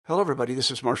Hello, everybody. This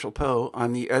is Marshall Poe.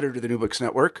 I'm the editor of the New Books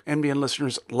Network. NBN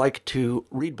listeners like to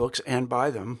read books and buy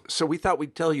them. So we thought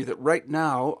we'd tell you that right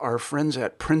now, our friends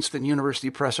at Princeton University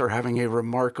Press are having a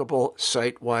remarkable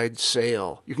site-wide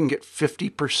sale. You can get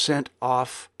 50%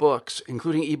 off books,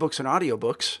 including ebooks and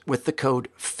audiobooks, with the code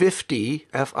 50,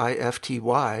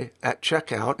 F-I-F-T-Y, at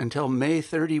checkout until May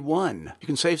 31. You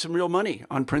can save some real money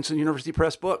on Princeton University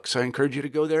Press books. I encourage you to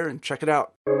go there and check it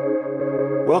out.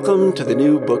 Welcome to the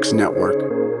New Books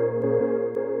Network.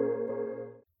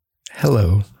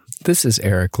 Hello, this is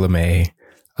Eric LeMay,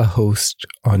 a host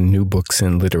on New Books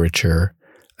in Literature,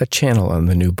 a channel on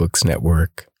the New Books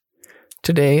Network.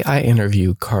 Today, I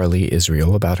interview Carly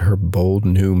Israel about her bold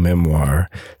new memoir,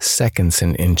 Seconds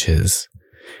and Inches.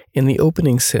 In the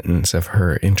opening sentence of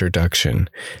her introduction,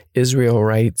 Israel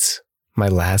writes, "My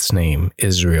last name,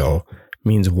 Israel,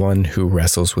 means one who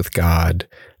wrestles with God,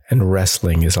 and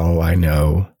wrestling is all I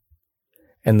know."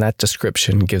 And that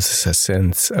description gives us a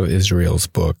sense of Israel's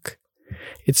book.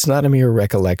 It's not a mere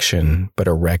recollection, but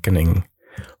a reckoning,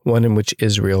 one in which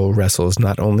Israel wrestles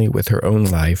not only with her own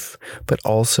life, but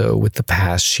also with the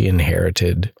past she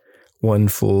inherited, one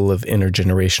full of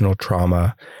intergenerational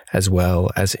trauma as well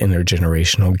as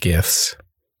intergenerational gifts.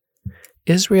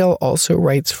 Israel also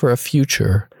writes for a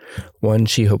future, one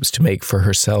she hopes to make for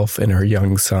herself and her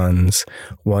young sons,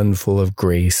 one full of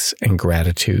grace and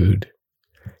gratitude.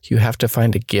 You have to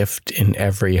find a gift in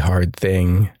every hard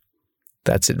thing.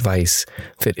 That's advice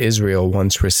that Israel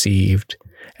once received,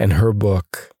 and her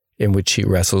book, in which she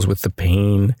wrestles with the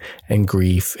pain and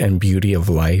grief and beauty of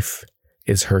life,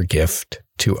 is her gift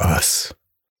to us.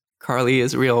 Carly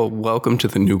Israel, welcome to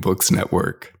the New Books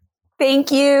Network.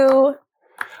 Thank you.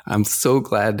 I'm so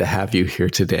glad to have you here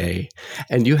today.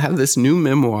 And you have this new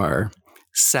memoir,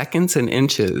 Seconds and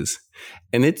Inches,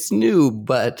 and it's new,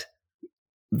 but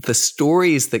the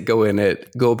stories that go in it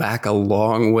go back a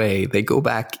long way. They go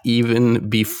back even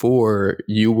before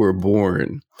you were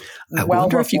born. I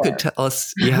wonder if you could tell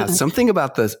us, something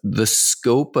about the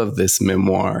scope of this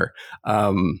memoir,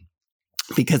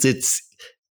 because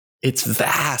it's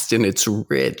vast and it's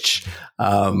rich,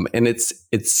 and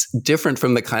it's different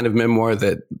from the kind of memoir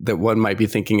that one might be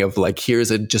thinking of. Like, here's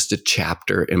just a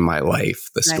chapter in my life,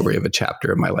 the story of a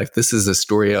chapter in my life. This is a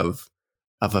story of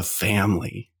a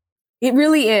family. It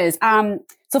really is.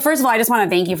 So first of all, I just want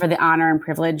to thank you for the honor and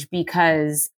privilege,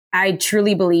 because I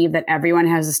truly believe that everyone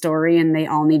has a story and they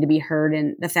all need to be heard.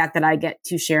 And the fact that I get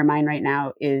to share mine right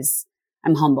now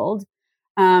I'm humbled.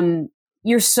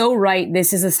 You're so right.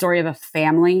 This is a story of a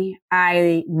family.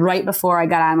 Right before I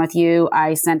got on with you,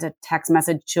 I sent a text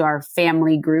message to our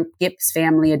family group, GIPS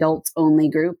Family Adults Only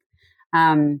group.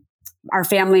 Our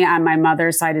family on my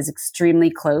mother's side is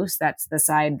extremely close. That's the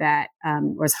side that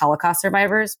was Holocaust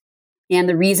survivors. And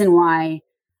the reason why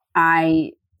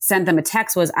I sent them a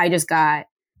text was I just got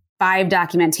 5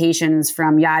 documentations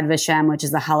from Yad Vashem, which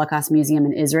is the Holocaust Museum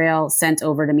in Israel, sent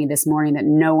over to me this morning that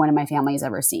no one in my family has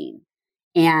ever seen.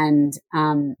 And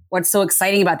what's so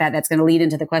exciting about that's going to lead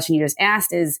into the question you just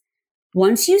asked, is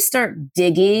once you start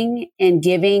digging and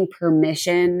giving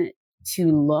permission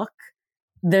to look,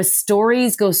 the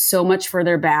stories go so much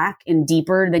further back and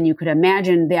deeper than you could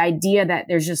imagine. The idea that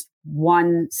there's just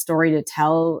one story to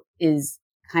tell is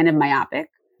kind of myopic.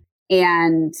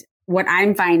 And what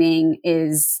I'm finding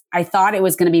is I thought it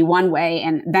was going to be one way,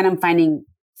 and then I'm finding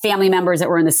family members that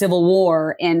were in the Civil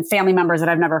War and family members that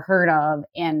I've never heard of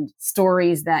and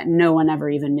stories that no one ever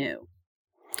even knew.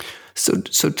 So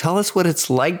tell us what it's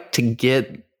like to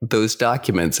get those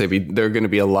documents. I mean, there are going to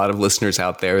be a lot of listeners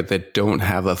out there that don't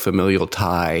have a familial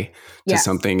tie to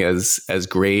something as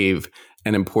grave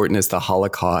and important as the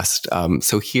Holocaust.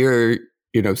 So here,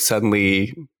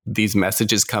 suddenly these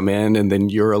messages come in, and then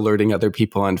you're alerting other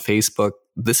people on Facebook.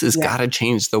 This has got to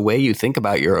change the way you think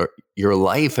about your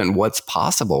life and what's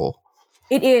possible.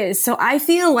 It is. So I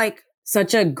feel like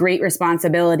such a great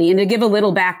responsibility. And to give a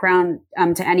little background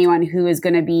to anyone who is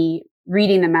going to be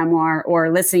reading the memoir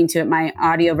or listening to it, my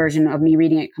audio version of me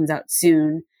reading it comes out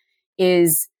soon,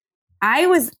 is I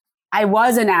was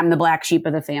and am the black sheep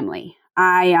of the family.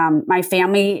 My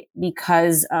family,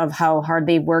 because of how hard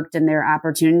they've worked and their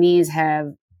opportunities,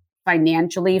 have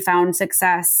financially found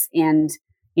success. And,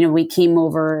 we came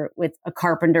over with a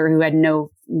carpenter who had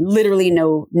nothing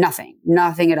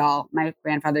at all. My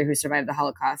grandfather, who survived the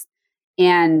Holocaust.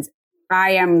 And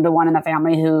I am the one in the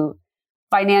family who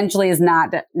financially is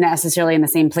not necessarily in the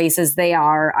same place as they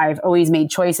are. I've always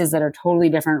made choices that are totally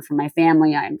different from my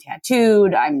family. I'm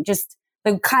tattooed. I'm just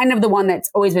the one that's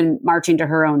always been marching to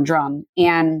her own drum.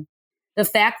 And the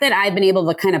fact that I've been able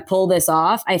to kind of pull this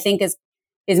off, I think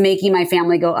is making my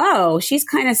family go, oh, she's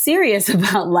kind of serious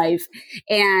about life.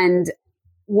 And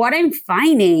what I'm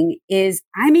finding is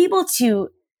I'm able to,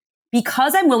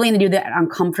 because I'm willing to do that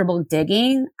uncomfortable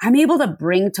digging, I'm able to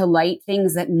bring to light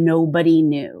things that nobody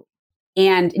knew.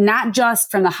 And not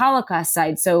just from the Holocaust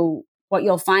side. So what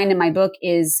you'll find in my book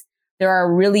is there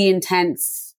are really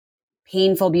intense,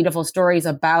 painful, beautiful stories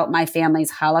about my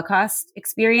family's Holocaust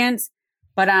experience.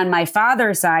 But on my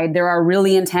father's side, there are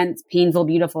really intense, painful,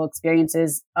 beautiful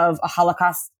experiences of a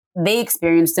Holocaust they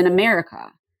experienced in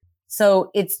America.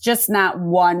 So it's just not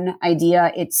one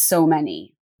idea, it's so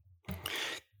many.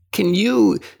 Can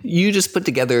you just put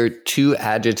together two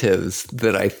adjectives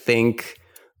that I think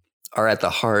are at the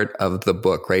heart of the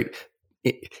book, right?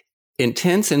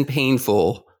 Intense and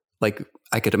painful, like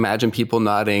I could imagine people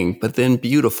nodding, but then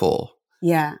beautiful.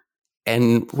 Yeah.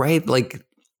 And right, like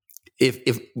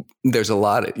if there's a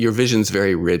lot, your vision's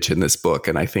very rich in this book,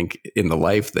 and I think in the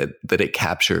life that it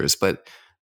captures, but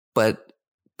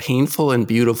painful and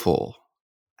beautiful.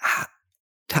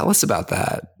 Tell us about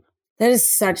that. That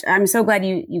is I'm so glad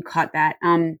you caught that.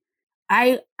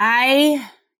 I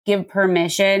give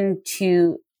permission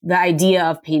to the idea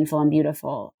of painful and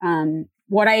beautiful.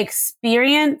 What I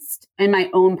experienced in my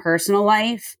own personal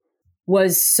life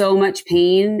was so much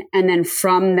pain. And then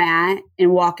from that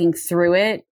and walking through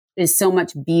it is so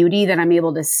much beauty that I'm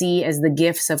able to see as the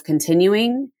gifts of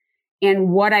continuing.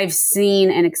 And what I've seen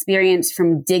and experienced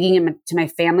from digging into my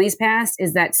family's past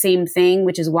is that same thing,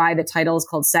 which is why the title is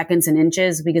called Seconds and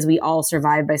Inches, because we all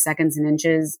survive by seconds and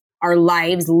inches. Our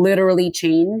lives literally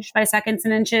change by seconds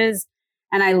and inches.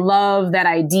 And I love that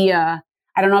idea.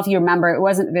 I don't know if you remember, it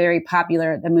wasn't very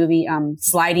popular, the movie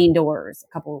Sliding Doors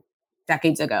a couple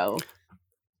decades ago.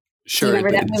 Sure. Do you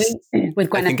remember that movie? With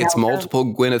Gwyneth I think Paltrow? It's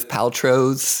multiple Gwyneth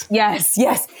Paltrows. Yes.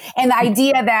 And the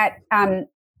idea that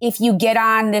if you get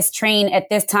on this train at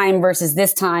this time versus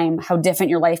this time, how different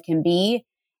your life can be.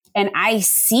 And I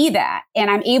see that.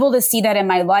 And I'm able to see that in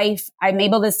my life. I'm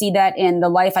able to see that in the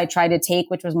life I tried to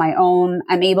take, which was my own.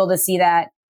 I'm able to see that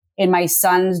in my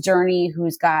son's journey,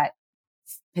 who's got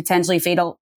potentially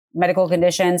fatal medical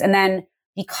conditions. And then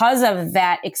because of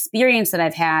that experience that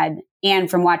I've had and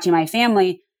from watching my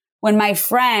family, when my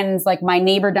friends, like my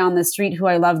neighbor down the street, who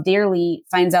I love dearly,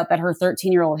 finds out that her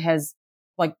 13-year-old has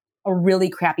like a really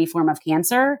crappy form of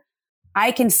cancer,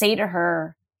 I can say to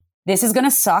her, this is going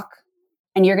to suck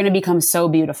and you're going to become so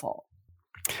beautiful.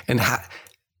 And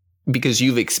because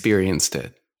you've experienced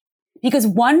it. Because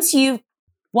once you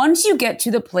get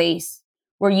to the place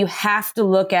where you have to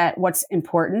look at what's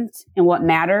important and what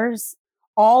matters,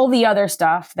 all the other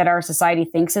stuff that our society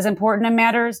thinks is important and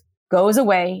matters goes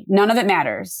away. None of it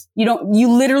matters.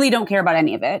 You literally don't care about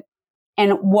any of it.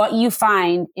 And what you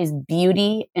find is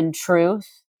beauty and truth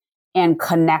and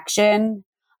connection.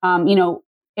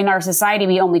 In our society,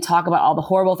 we only talk about all the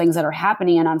horrible things that are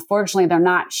happening. And unfortunately, they're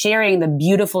not sharing the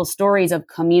beautiful stories of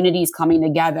communities coming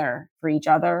together for each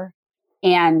other.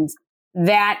 And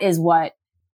that is what,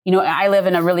 I live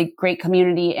in a really great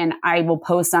community, and I will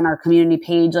post on our community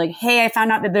page like, hey, I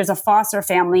found out that there's a foster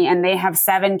family and they have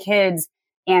 7 kids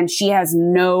and she has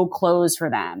no clothes for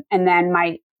them. And then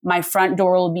my front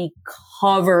door will be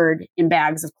covered in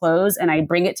bags of clothes, and I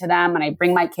bring it to them and I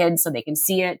bring my kids so they can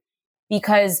see it,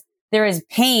 because there is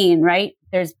pain, right?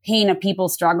 There's pain of people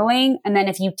struggling. And then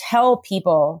if you tell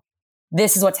people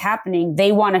this is what's happening,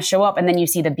 they want to show up, and then you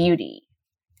see the beauty.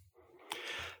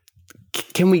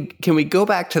 Can we go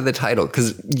back to the title?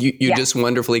 Because you just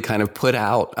wonderfully kind of put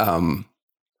out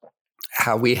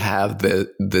how we have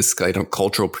this kind of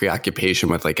cultural preoccupation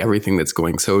with like everything that's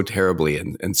going so terribly,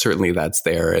 and certainly that's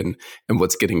there, and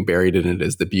what's getting buried in it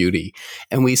is the beauty.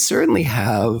 And we certainly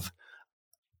have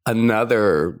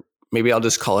another, maybe I'll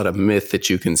just call it a myth that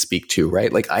you can speak to,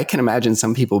 right? Like I can imagine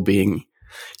some people being,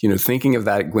 thinking of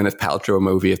that Gwyneth Paltrow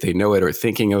movie if they know it, or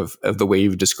thinking of the way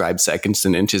you've described Seconds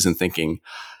and Inches and thinking,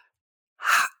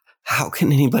 how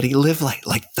can anybody live like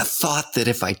the thought that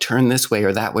if I turn this way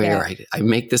or that way, or I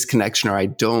make this connection or I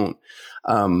don't.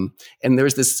 And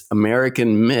there's this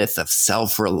American myth of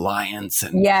self-reliance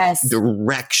and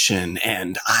direction,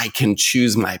 and I can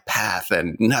choose my path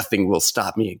and nothing will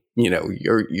stop me.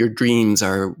 Your dreams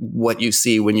are what you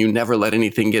see when you never let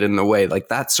anything get in the way, like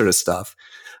that sort of stuff.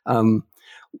 To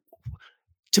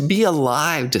be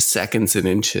alive to Seconds and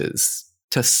Inches,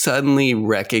 to suddenly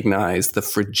recognize the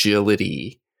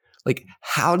fragility, like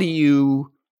how do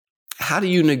you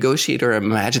negotiate or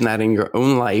imagine that in your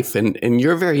own life? And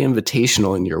you're very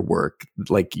invitational in your work.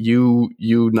 Like you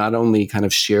not only kind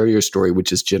of share your story,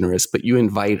 which is generous, but you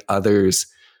invite others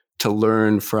to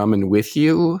learn from and with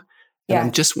you. And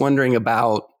I'm just wondering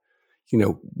about,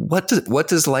 what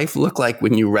does life look like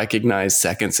when you recognize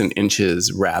Seconds and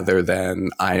Inches rather than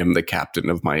I am the captain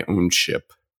of my own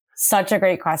ship? Such a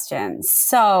great question.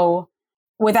 So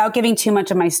without giving too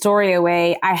much of my story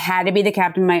away, I had to be the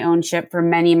captain of my own ship for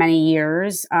many, many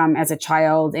years as a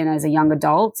child and as a young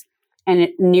adult. And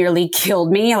it nearly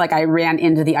killed me. Like I ran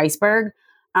into the iceberg.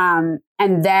 And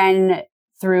then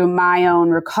through my own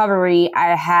recovery,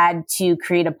 I had to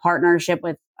create a partnership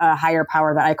with a higher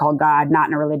power that I call God, not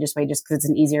in a religious way, just because it's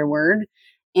an easier word.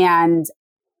 And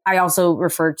I also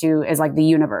refer to as like the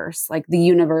universe. Like the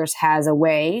universe has a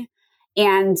way.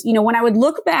 And, you know, when I would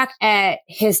look back at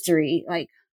history, like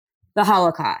the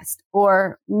Holocaust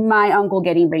or my uncle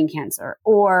getting brain cancer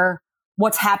or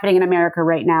what's happening in America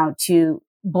right now to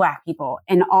Black people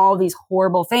and all these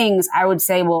horrible things, I would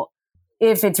say, well,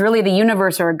 if it's really the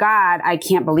universe or God, I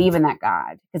can't believe in that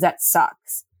God because that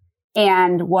sucks.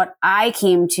 And what I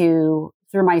came to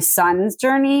through my son's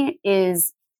journey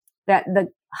is that the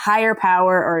higher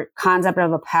power or concept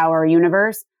of a power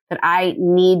universe that I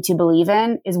need to believe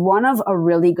in is one of a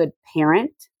really good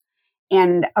parent.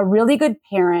 And a really good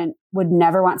parent would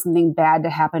never want something bad to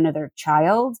happen to their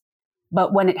child.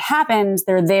 But when it happens,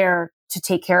 they're there to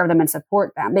take care of them and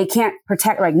support them. They can't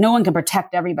protect, like no one can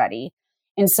protect everybody.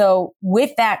 And so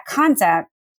with that concept,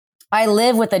 I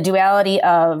live with the duality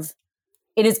of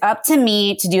it is up to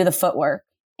me to do the footwork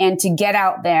and to get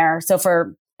out there. So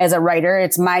as a writer,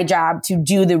 it's my job to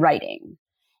do the writing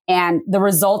and the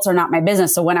results are not my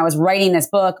business. So when I was writing this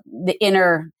book, the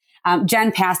inner,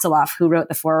 Jen Pastiloff, who wrote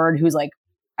the foreword, who's like,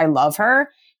 I love her.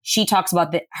 She talks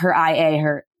about her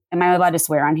IA, am I allowed to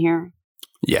swear on here?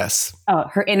 Yes. Oh,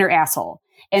 her inner asshole.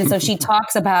 And so she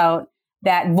talks about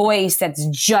that voice that's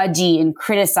judgy and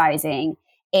criticizing.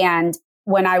 And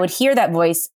when I would hear that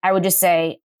voice, I would just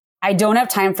say, I don't have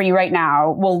time for you right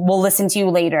now. We'll listen to you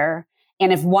later.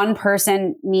 And if one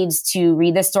person needs to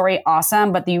read this story,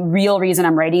 awesome. But the real reason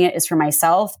I'm writing it is for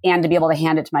myself and to be able to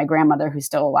hand it to my grandmother who's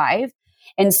still alive.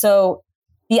 And so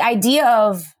the idea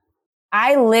of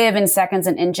I live in seconds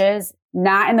and inches,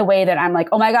 not in the way that I'm like,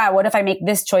 oh my God, what if I make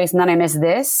this choice and then I miss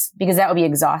this? Because that would be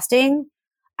exhausting.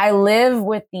 I live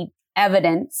with the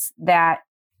evidence that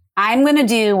I'm going to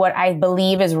do what I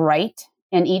believe is right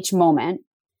in each moment.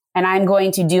 And I'm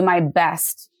going to do my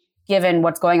best given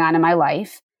what's going on in my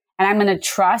life. And I'm going to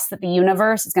trust that the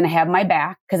universe is going to have my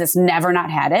back because it's never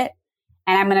not had it.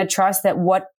 And I'm going to trust that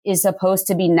what is supposed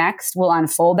to be next will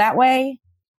unfold that way.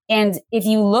 And if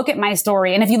you look at my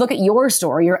story and if you look at your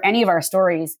story or any of our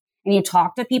stories and you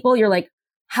talk to people, you're like,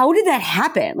 how did that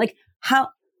happen? Like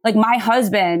my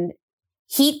husband,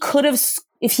 he could have,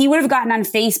 if he would have gotten on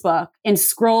Facebook and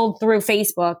scrolled through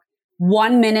Facebook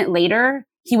 1 minute later,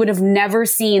 he would have never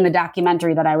seen the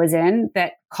documentary that I was in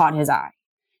that caught his eye.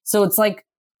 So it's like,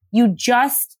 you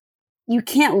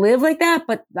can't live like that.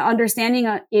 But the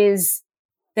understanding is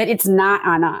that it's not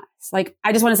on us. Like,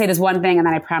 I just want to say this one thing and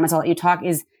then I promise I'll let you talk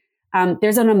is,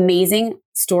 there's an amazing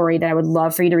story that I would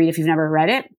love for you to read if you've never read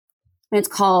it. And it's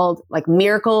called like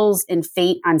Miracles and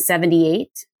Fate on 78.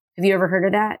 Have you ever heard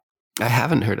of that? I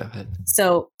haven't heard of it.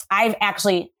 So I've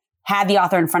actually had the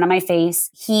author in front of my face.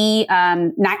 He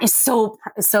is so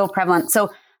prevalent.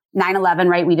 So 9/11,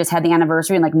 right? We just had the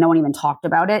anniversary and like no one even talked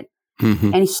about it.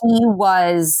 Mm-hmm. And he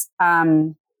was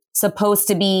supposed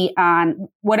to be on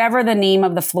whatever the name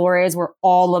of the floor is where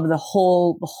all of the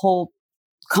whole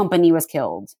company was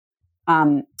killed.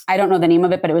 I don't know the name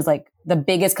of it, but it was like the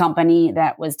biggest company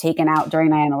that was taken out during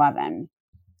 9/11.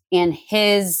 And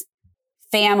his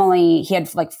family, he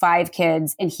had like 5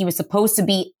 kids and he was supposed to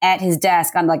be at his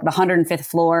desk on like the 105th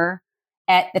floor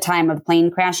at the time of the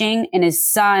plane crashing. And his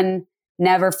son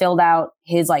never filled out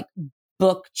his like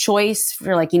book choice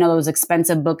for like, you know, those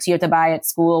expensive books you have to buy at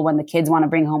school when the kids want to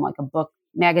bring home like a book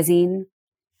magazine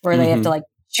where they have to like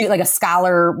shoot like a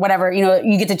scholar, whatever, you know,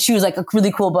 you get to choose like a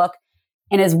really cool book.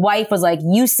 And his wife was like,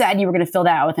 you said you were going to fill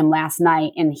that out with him last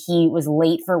night. And he was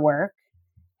late for work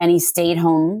and he stayed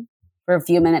home for a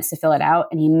few minutes to fill it out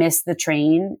and he missed the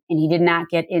train and he did not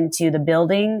get into the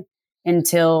building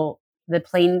until the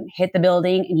plane hit the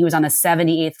building and he was on the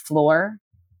 78th floor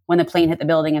when the plane hit the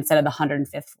building instead of the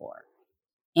 105th floor.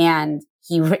 And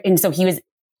so he was,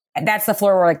 that's the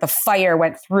floor where like the fire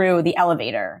went through the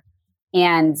elevator.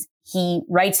 And he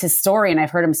writes his story and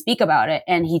I've heard him speak about it.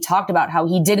 And he talked about how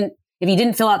if he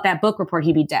didn't fill out that book report,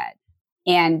 he'd be dead.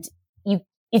 And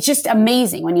it's just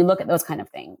amazing when you look at those kind of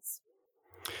things.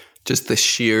 Just the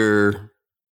sheer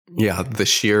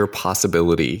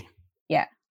possibility. Yeah.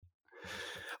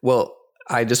 Well,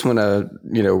 I just want to,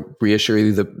 reassure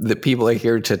you that people are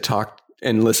here to talk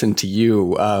and listen to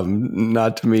you,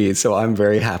 not to me. So I'm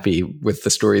very happy with the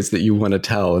stories that you want to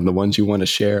tell and the ones you want to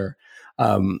share.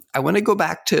 I want to go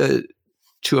back to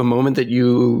a moment that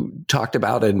you talked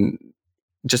about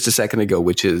just a second ago,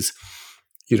 which is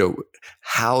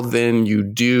how then you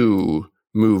do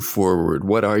move forward.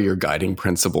 What are your guiding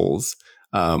principles,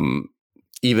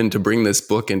 even to bring this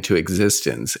book into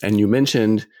existence? And you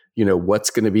mentioned, what's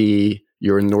going to be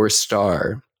your North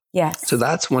Star. Yes. So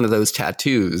that's one of those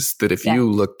tattoos that if you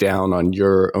look down on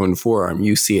your own forearm,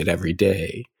 you see it every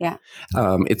day. Yeah.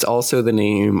 It's also the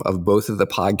name of both of the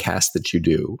podcasts that you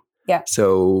do. Yeah.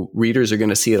 So readers are going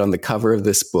to see it on the cover of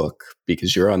this book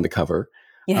because you're on the cover.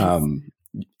 Yes.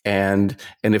 And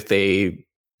if they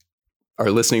are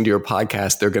listening to your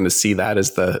podcast, they're going to see that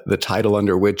as the title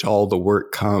under which all the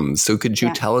work comes. So could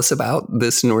you tell us about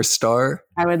this North Star?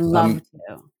 I would love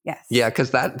to. Yes. Yeah,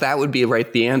 because that would be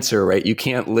the answer, right? You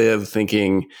can't live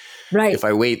thinking, if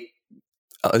I wait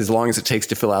as long as it takes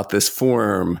to fill out this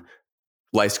form,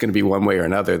 life's going to be one way or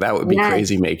another. That would be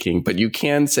crazy making. But you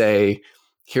can say,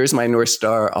 here's my North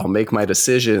Star. I'll make my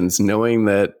decisions knowing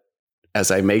that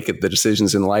as I make the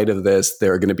decisions in light of this,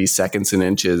 there are going to be seconds and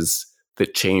inches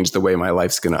that change the way my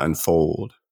life's going to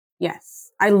unfold.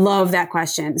 Yes. I love that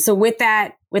question. So with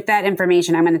that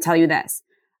information, I'm going to tell you this.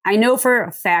 I know for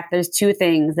a fact there's two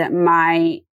things that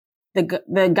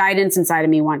the guidance inside of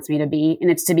me wants me to be, and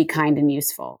it's to be kind and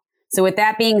useful. So with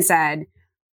that being said,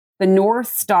 the North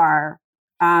Star,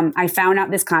 I found out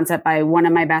this concept by one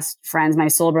of my best friends, my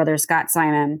soul brother, Scott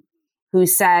Simon, who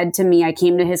said to me, I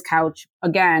came to his couch.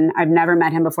 Again, I've never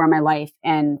met him before in my life.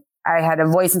 And I had a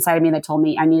voice inside of me that told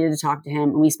me I needed to talk to him.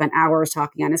 And we spent hours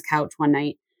talking on his couch one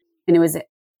night. And it was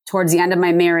towards the end of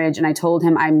my marriage. And I told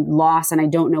him I'm lost and I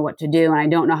don't know what to do. And I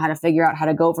don't know how to figure out how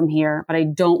to go from here. But I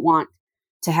don't want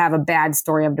to have a bad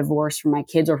story of divorce for my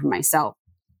kids or for myself.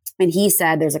 And he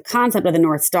said there's a concept of the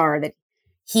North Star that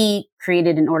he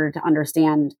created in order to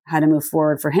understand how to move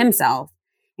forward for himself.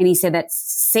 And he said that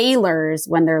sailors,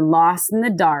 when they're lost in the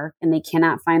dark and they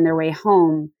cannot find their way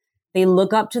home, they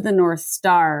look up to the North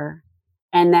Star.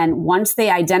 And then once they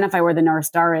identify where the North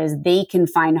Star is, they can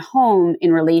find home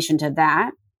in relation to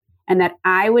that. And that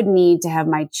I would need to have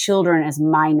my children as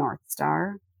my North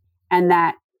Star. And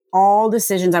that all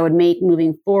decisions I would make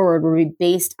moving forward would be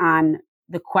based on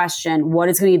the question, what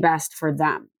is going to be best for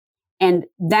them? And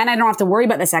then I don't have to worry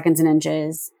about the seconds and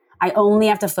inches. I only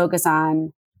have to focus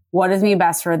on what is going to be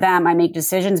best for them. I make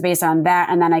decisions based on that.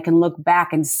 And then I can look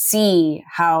back and see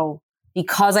how,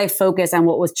 because I focus on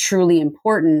what was truly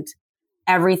important,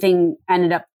 everything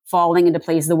ended up falling into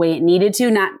place the way it needed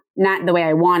to, not the way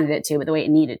I wanted it to, but the way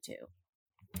it needed to.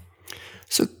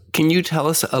 So can you tell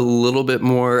us a little bit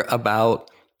more about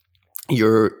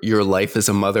your life as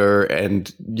a mother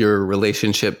and your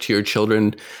relationship to your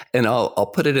children? And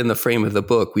I'll put it in the frame of the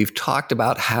book. We've talked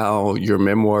about how your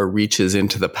memoir reaches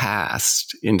into the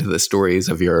past, into the stories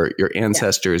of your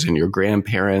ancestors and your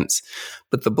grandparents,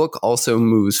 but the book also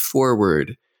moves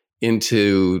forward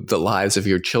into the lives of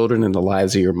your children and the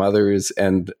lives of your mothers.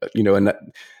 And, and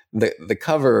the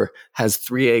cover has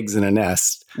 3 eggs in a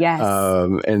nest. Yes.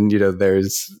 And,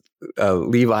 there's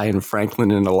Levi and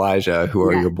Franklin and Elijah, who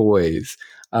are your boys.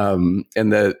 And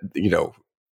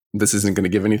this isn't going to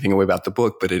give anything away about the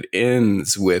book, but it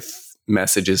ends with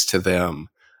messages to them.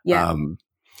 Yeah.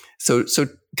 So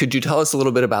could you tell us a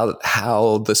little bit about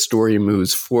how the story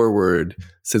moves forward,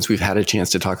 since we've had a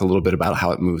chance to talk a little bit about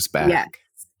how it moves back? Yeah.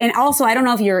 And also, I don't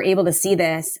know if you're able to see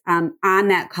this, on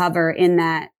that cover in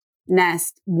that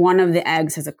nest, one of the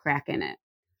eggs has a crack in it.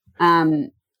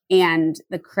 And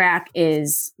the crack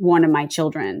is one of my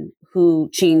children who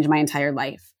changed my entire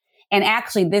life. And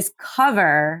actually this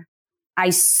cover, I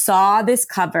saw this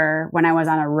cover when I was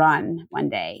on a run one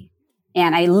day.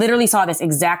 And I literally saw this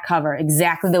exact cover,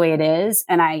 exactly the way it is.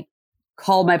 And I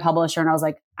called my publisher and I was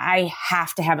like, I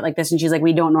have to have it like this. And she's like,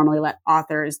 we don't normally let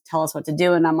authors tell us what to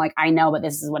do. And I'm like, I know, but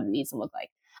this is what it needs to look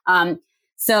like.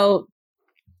 So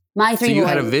my 3 boys. So you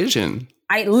had a vision.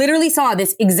 I literally saw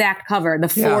this exact cover. The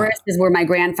forest is where my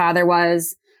grandfather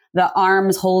was. The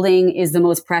arms holding is the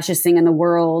most precious thing in the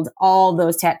world. All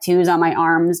those tattoos on my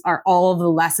arms are all of the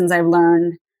lessons I've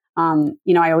learned. I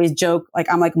always joke, like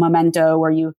I'm like Memento,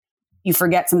 where you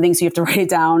forget something, so you have to write it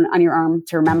down on your arm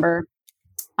to remember.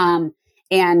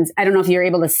 And I don't know if you're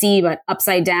able to see, but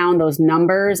upside down, those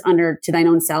numbers under to thine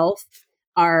own self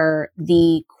are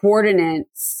the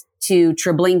coordinates to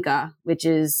Treblinka, which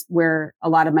is where a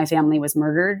lot of my family was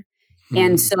murdered.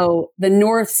 And so the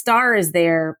North Star is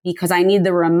there because I need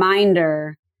the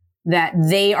reminder that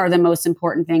they are the most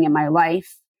important thing in my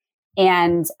life.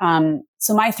 And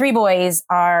so my 3 boys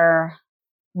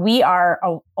we are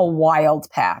a wild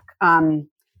pack.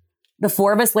 The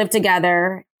 4 of us live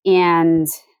together and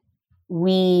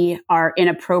we are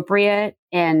inappropriate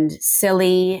and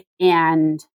silly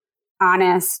and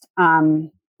honest.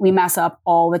 We mess up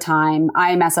all the time.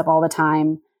 I mess up all the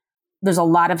time. there's a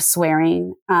lot of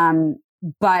swearing.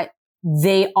 But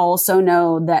they also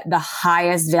know that the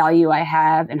highest value I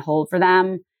have and hold for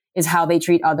them is how they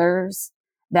treat others,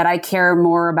 that I care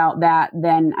more about that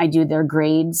than I do their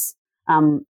grades.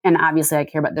 And obviously I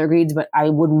care about their grades, but I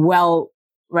would well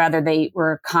rather they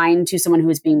were kind to someone who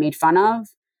was being made fun of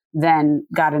than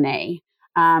got an A.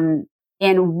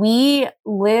 And we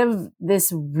live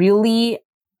this really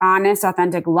honest,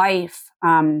 authentic life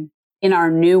in our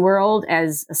new world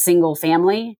as a single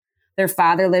family. Their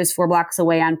father lives 4 blocks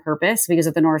away on purpose because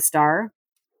of the North Star.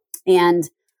 And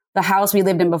the house we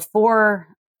lived in before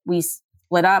we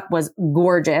split up was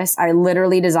gorgeous. I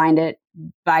literally designed it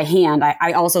by hand.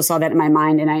 I also saw that in my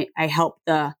mind, and I helped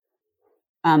the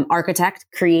architect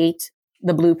create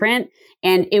the blueprint,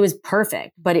 and it was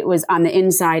perfect. But it was on the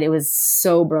inside, it was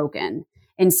so broken.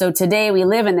 And so today we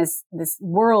live in this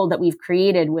world that we've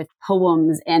created with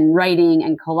poems and writing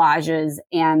and collages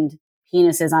and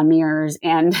penises on mirrors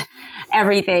and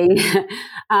everything.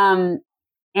 And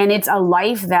it's a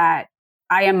life that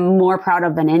I am more proud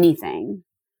of than anything.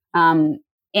 And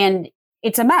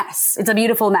it's a mess. It's a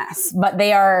beautiful mess, but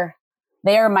they are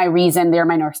my reason. They're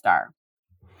my North Star.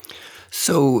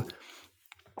 So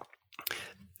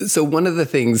one of the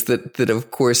things that of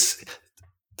course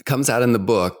comes out in the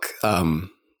book,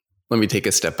 let me take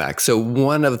a step back. So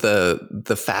one of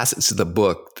the facets of the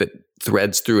book that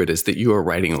threads through it is that you are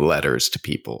writing letters to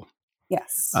people.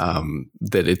 Yes.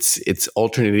 That it's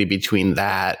alternating between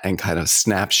that and kind of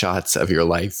snapshots of your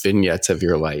life, vignettes of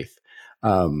your life.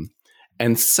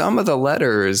 And some of the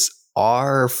letters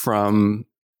are from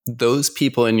those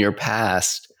people in your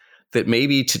past that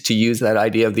maybe to use that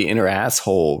idea of the inner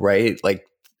asshole, right? Like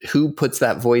who puts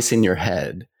that voice in your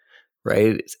head,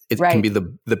 right? It Right. can be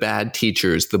the bad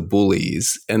teachers, the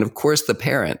bullies, and of course the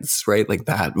parents, right? Like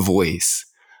that voice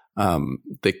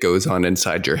that goes on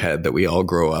inside your head that we all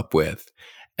grow up with.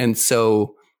 And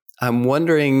so I'm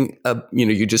wondering,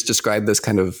 you just described this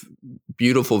kind of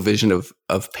beautiful vision of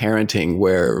parenting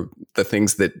where the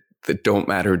things that don't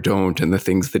matter don't, and the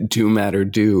things that do matter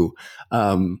do.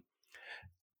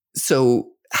 So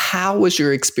how was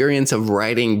your experience of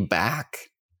writing back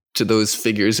to those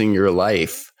figures in your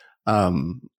life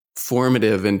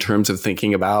formative in terms of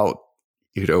thinking about,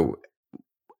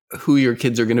 who your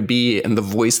kids are going to be and the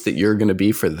voice that you're going to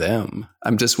be for them?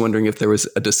 I'm just wondering if there was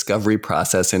a discovery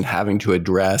process in having to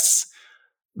address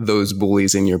those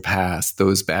bullies in your past,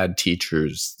 those bad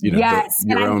teachers, yes,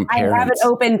 your own parents. I have it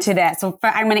open to that. So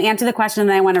I'm going to answer the question and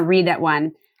then I want to read that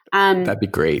one. That'd be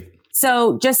great.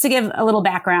 So just to give a little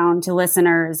background to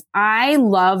listeners, I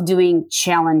love doing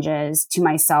challenges to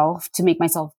myself to make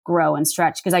myself grow and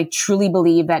stretch, because I truly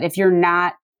believe that if you're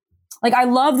not, I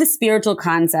love the spiritual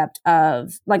concept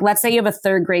of, let's say you have a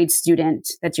 3rd grade student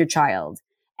that's your child,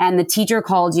 and the teacher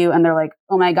called you and they're like,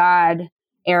 oh my God,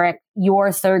 Eric, your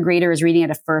 3rd grader is reading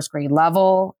at a 1st grade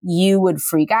level. You would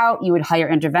freak out. You would hire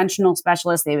interventional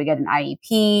specialists. They would get an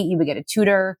IEP. You would get a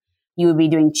tutor. You would be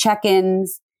doing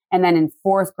check-ins. And then in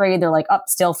 4th grade, they're up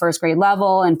still 1st grade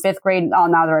level. And 5th grade,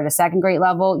 now they're at a 2nd grade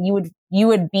level. You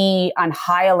would be on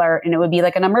high alert, and it would be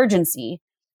like an emergency.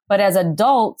 But as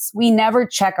adults, we never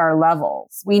check our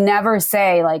levels. We never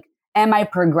say am I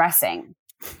progressing?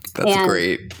 That's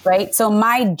great. Right. So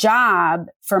my job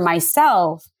for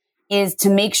myself is to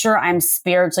make sure I'm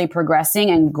spiritually progressing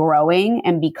and growing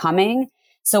and becoming.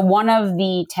 So one of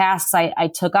the tasks I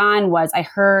took on was I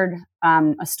heard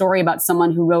a story about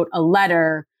someone who wrote a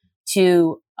letter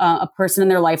to a person in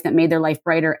their life that made their life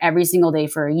brighter every single day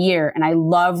for a year. And I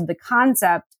loved the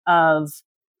concept of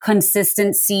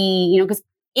consistency, because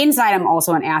inside I'm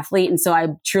also an athlete. And so I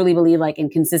truly believe in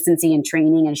consistency and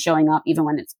training and showing up even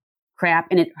when it's crap,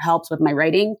 and it helps with my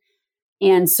writing.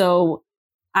 And so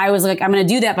I was like, I'm going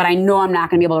to do that, but I know I'm not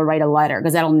going to be able to write a letter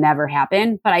because that'll never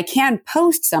happen, but I can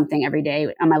post something every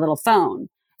day on my little phone.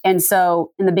 And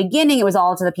so in the beginning, it was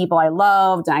all to the people I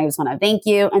loved, and I just want to thank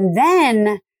you. And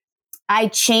then I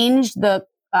changed the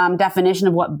definition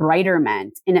of what brighter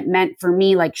meant. And it meant for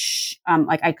me,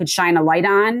 I could shine a light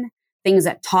on things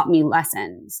that taught me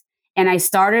lessons. And I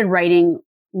started writing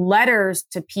letters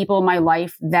to people in my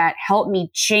life that helped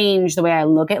me change the way I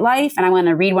look at life. And I'm going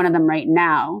to read one of them right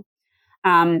now.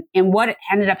 And what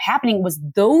ended up happening was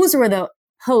those were the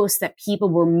posts that people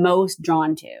were most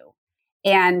drawn to.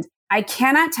 And I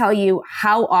cannot tell you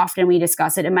how often we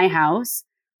discuss it in my house,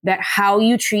 that how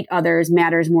you treat others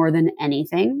matters more than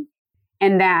anything.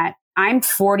 And that I'm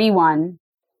 41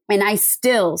 and I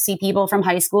still see people from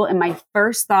high school, and my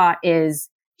first thought is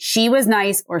she was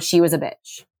nice or she was a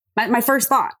bitch. My first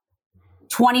thought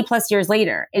 20 plus years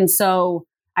later. And so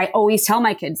I always tell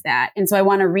my kids that. And so I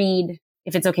want to read,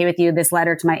 if it's okay with you, this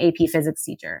letter to my AP physics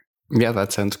teacher. Yeah,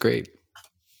 that sounds great.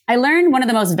 I learned one of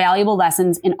the most valuable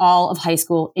lessons in all of high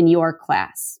school in your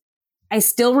class. I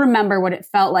still remember what it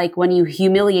felt like when you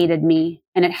humiliated me,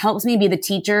 and it helps me be the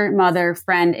teacher, mother,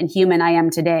 friend, and human I am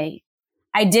today.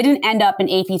 I didn't end up in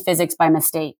AP Physics by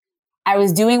mistake. I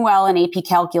was doing well in AP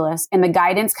Calculus, and the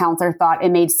guidance counselor thought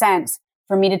it made sense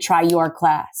for me to try your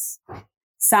class.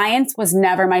 Science was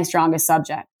never my strongest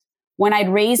subject. When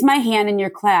I'd raise my hand in your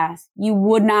class, you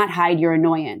would not hide your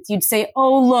annoyance. You'd say,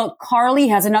 "Oh, look, Carly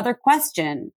has another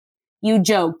question." You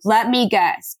joked, "Let me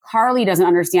guess. Carly doesn't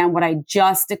understand what I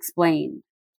just explained."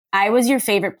 I was your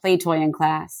favorite play toy in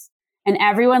class, and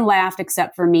everyone laughed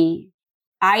except for me.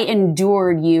 I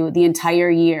endured you the entire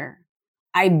year.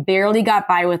 I barely got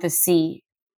by with a C.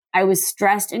 I was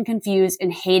stressed and confused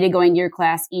and hated going to your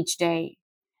class each day.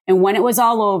 And when it was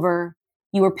all over,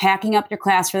 you were packing up your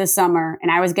class for the summer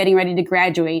and I was getting ready to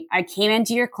graduate, I came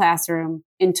into your classroom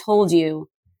and told you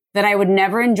that I would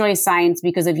never enjoy science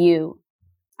because of you.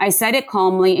 I said it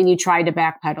calmly and you tried to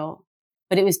backpedal,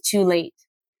 but it was too late.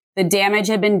 The damage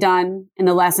had been done and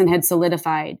the lesson had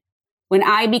solidified. When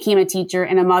I became a teacher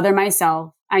and a mother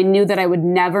myself, I knew that I would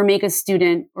never make a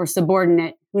student or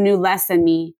subordinate who knew less than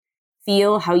me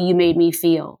feel how you made me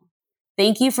feel.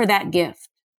 Thank you for that gift.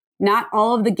 Not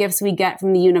all of the gifts we get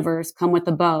from the universe come with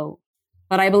a bow,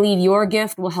 but I believe your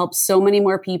gift will help so many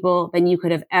more people than you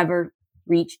could have ever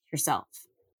reached yourself.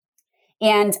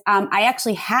 And I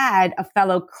actually had a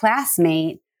fellow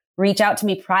classmate reach out to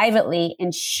me privately,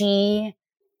 and she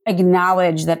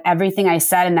acknowledged that everything I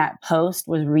said in that post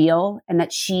was real and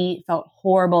that she felt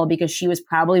horrible because she was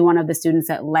probably one of the students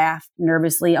that laughed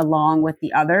nervously along with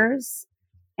the others,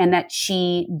 and that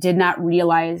she did not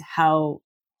realize how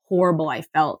horrible I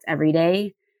felt every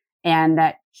day, and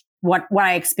that what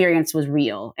I experienced was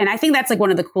real. And I think that's like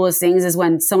one of the coolest things is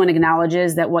when someone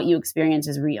acknowledges that what you experience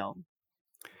is real.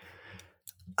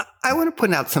 I want to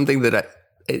point out something that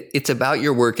it's about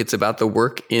your work. It's about the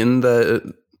work in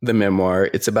the memoir.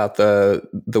 It's about the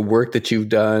work that you've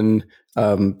done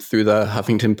through the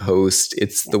Huffington Post.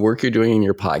 It's the work you're doing in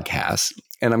your podcast.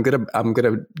 And I'm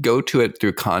gonna go to it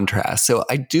through contrast. So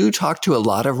I do talk to a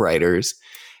lot of writers,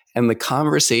 and the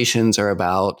conversations are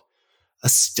about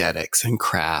aesthetics and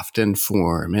craft and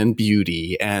form and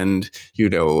beauty and,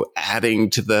 adding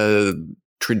to the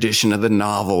tradition of the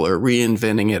novel or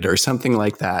reinventing it or something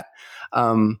like that.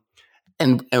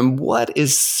 And what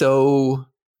is so,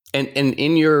 and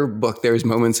in your book, there's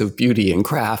moments of beauty and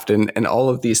craft and all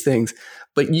of these things,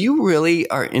 but you really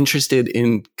are interested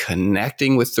in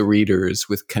connecting with the readers,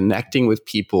 with connecting with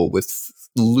people, with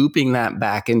looping that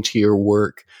back into your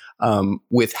work,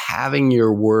 with having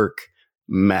your work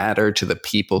matter to the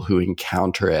people who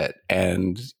encounter it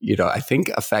and, I think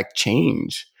affect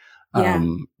change.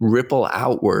 Ripple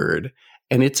outward.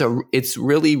 And it's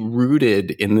really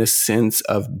rooted in this sense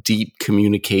of deep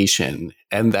communication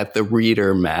and that the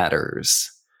reader matters.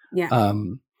 Yeah.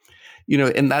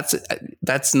 And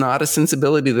that's not a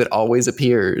sensibility that always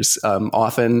appears.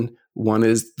 Often one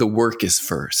is the work is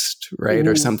first, right? Mm-hmm.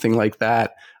 Or something like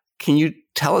that. Can you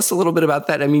tell us a little bit about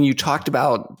that? I mean, you talked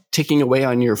about ticking away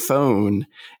on your phone.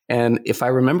 And if I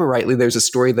remember rightly, there's a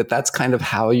story that's kind of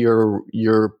how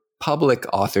your public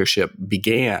authorship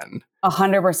began.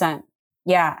 100%.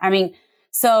 Yeah. I mean,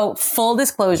 so full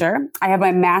disclosure, I have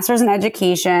my master's in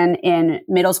education in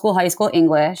middle school, high school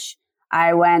English.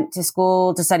 I went to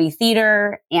school to study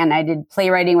theater and I did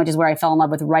playwriting, which is where I fell in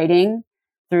love with writing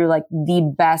through like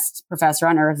the best professor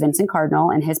on earth, Vincent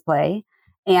Cardinal, and his play.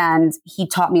 And he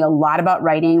taught me a lot about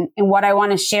writing. And what I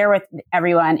want to share with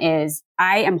everyone is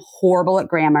I am horrible at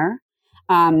grammar.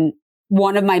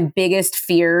 One of my biggest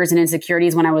fears and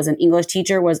insecurities when I was an English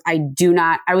teacher was I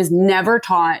was never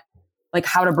taught like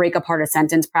how to break apart a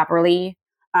sentence properly.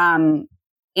 And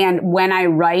when I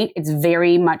write, it's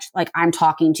very much like I'm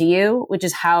talking to you, which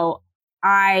is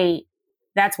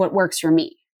that's what works for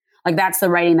me. Like that's the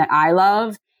writing that I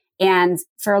love. And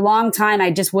for a long time,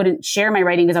 I just wouldn't share my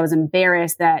writing because I was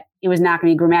embarrassed that it was not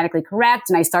going to be grammatically correct.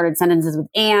 And I started sentences with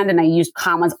and I used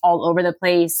commas all over the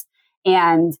place.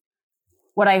 And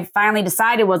what I finally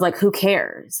decided was like, who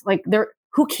cares?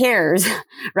 Who cares?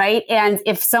 Right. And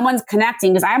if someone's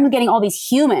connecting, because I'm getting all these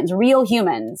humans, real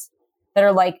humans that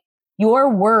are like, your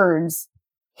words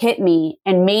hit me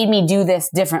and made me do this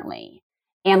differently.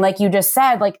 And like you just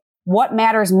said, like what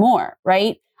matters more,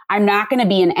 right? I'm not going to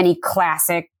be in any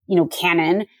classic,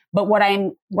 canon, but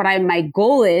my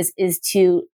goal is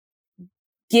to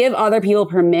give other people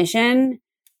permission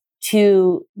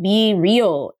to be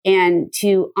real and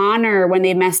to honor when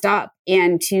they messed up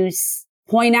and to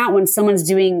point out when someone's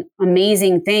doing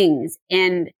amazing things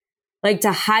and like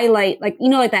to highlight, like,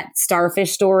 like that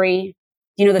starfish story.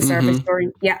 Do you know the surface story?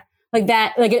 Yeah. Like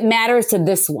that, like it matters to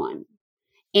this one.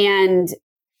 And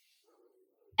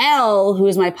Elle, who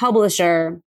is my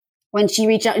publisher, when she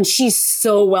reached out, and she's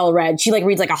so well read, she like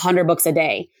reads like 100 books a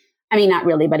day. I mean, not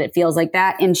really, but it feels like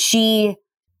that. And she,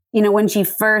 you know, when she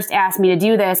first asked me to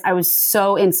do this, I was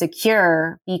so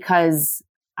insecure because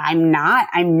I'm not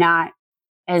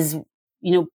as,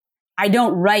 you know, I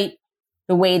don't write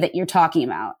the way that you're talking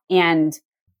about.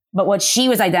 But what she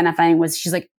was identifying was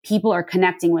she's like, people are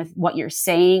connecting with what you're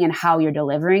saying and how you're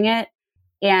delivering it.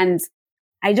 And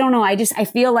I don't know. I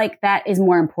feel like that is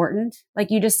more important,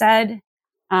 like you just said.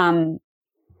 And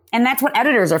that's what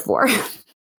editors are for.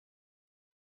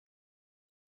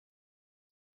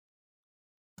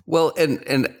 Well,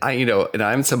 and I, you know, and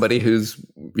I'm somebody who's,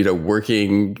 you know,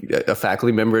 working a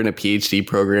faculty member in a PhD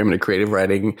program in a creative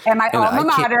writing. And my alma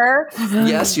mater.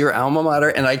 Yes, your alma mater.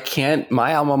 And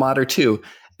my alma mater too.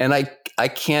 And I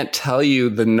can't tell you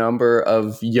the number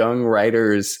of young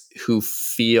writers who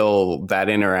feel that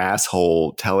inner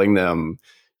asshole telling them,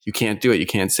 you can't do it. You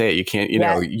can't say it. You can't, you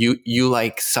know, you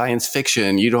like science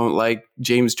fiction. You don't like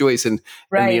James Joyce. And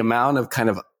the amount of kind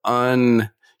of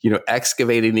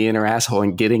excavating the inner asshole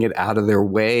and getting it out of their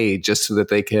way just so that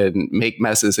they can make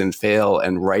messes and fail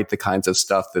and write the kinds of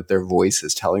stuff that their voice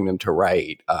is telling them to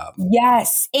write.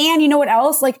 Yes. And you know what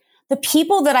else? Like the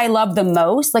people that I love the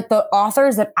most, like the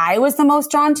authors that I was the most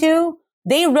drawn to,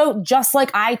 they wrote just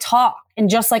like I talk and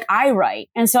just like I write.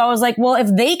 And so I was like, well,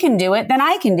 if they can do it, then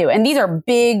I can do it. And these are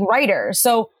big writers.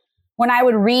 So when I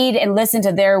would read and listen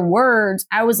to their words,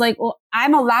 I was like, well,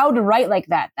 I'm allowed to write like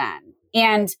that then.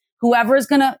 And whoever's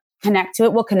going to connect to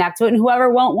it will connect to it, and whoever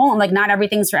won't. Like not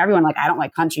everything's for everyone. Like I don't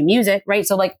like country music, right?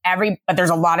 So like but there's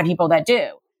a lot of people that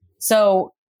do.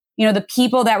 So, you know, the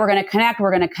people that we're going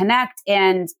to connect.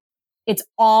 And it's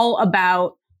all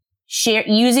about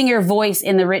using your voice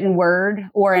in the written word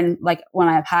or in like when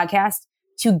I have podcasts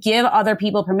to give other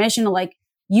people permission to like,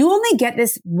 you only get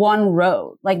this one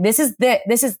road. Like this is the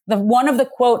one of the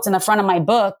quotes in the front of my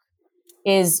book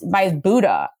is by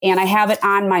Buddha, and I have it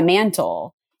on my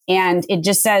mantle. And it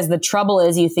just says, the trouble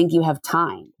is you think you have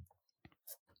time.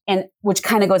 And which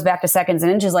kind of goes back to Seconds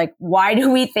and Inches. Like, why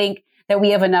do we think that we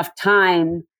have enough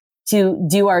time to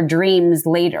do our dreams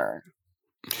later?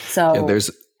 So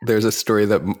there's a story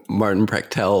that Martin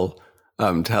Prechtel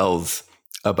tells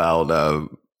about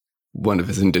one of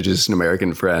his Indigenous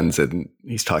American friends. And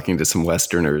he's talking to some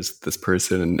Westerners, this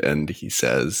person, and he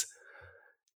says,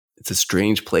 it's a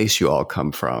strange place you all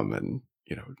come from. And,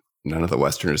 you know, none of the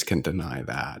Westerners can deny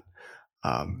that.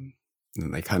 And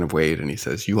they kind of wait, and he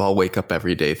says, you all wake up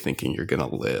every day thinking you're going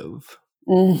to live.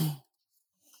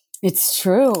 It's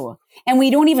true. And we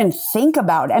don't even think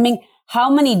about it. I mean, how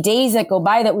many days that go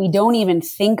by that we don't even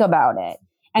think about it?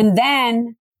 And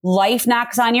then life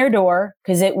knocks on your door,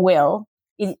 because it will.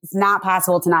 It's not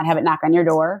possible to not have it knock on your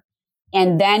door.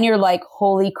 And then you're like,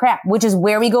 holy crap, which is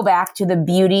where we go back to the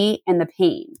beauty and the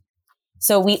pain.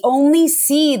 So we only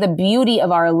see the beauty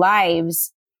of our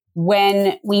lives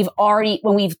when we've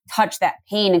touched that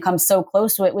pain and come so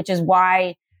close to it, which is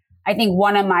why I think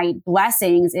one of my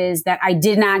blessings is that I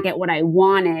did not get what I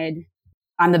wanted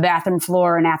on the bathroom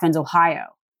floor in Athens, Ohio.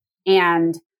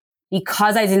 And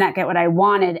because I did not get what I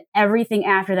wanted, everything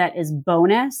after that is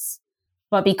bonus.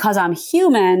 But because I'm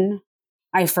human,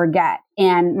 I forget.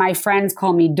 And my friends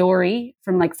call me Dory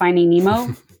from like Finding Nemo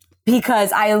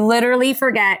because I literally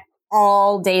forget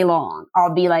all day long.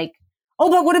 I'll be like, oh,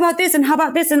 but what about this? And how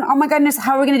about this? And oh my goodness,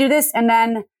 how are we going to do this? And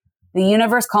then the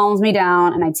universe calms me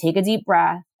down and I take a deep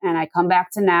breath and I come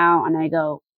back to now and I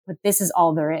go, but this is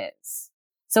all there is.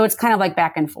 So it's kind of like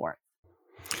back and forth.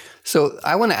 So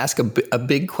I want to ask a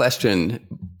big question,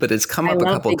 but it's come up a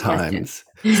couple times.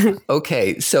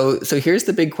 Okay. So here's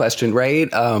the big question, right?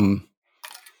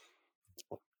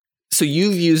 So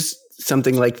you've used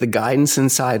something like the guidance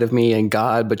inside of me and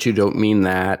God, but you don't mean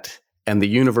that. And the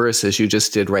universe, as you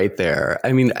just did right there.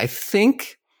 I mean, I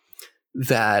think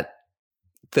that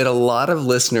a lot of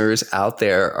listeners out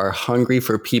there are hungry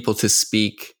for people to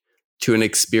speak to an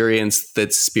experience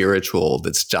that's spiritual,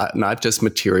 that's not just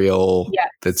material,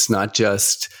 that's not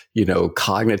just, you know,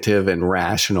 cognitive and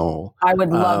rational. I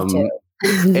would love to.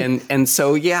 And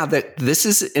so, yeah, that this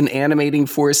is an animating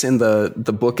force in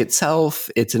the book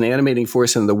itself. It's an animating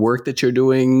force in the work that you're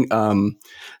doing.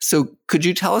 So could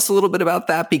you tell us a little bit about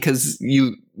that? Because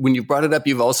when you brought it up,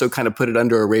 you've also kind of put it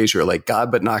under erasure, like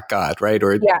God, but not God, right?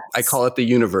 Or yes. I call it the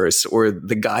universe or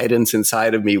the guidance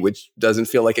inside of me, which doesn't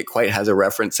feel like it quite has a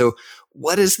reference. So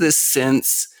what is this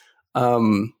sense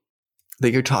that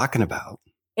you're talking about?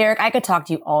 Eric, I could talk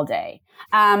to you all day.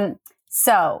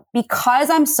 So because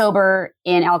I'm sober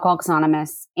in Alcoholics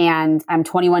Anonymous and I'm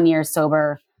 21 years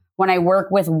sober, when I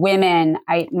work with women,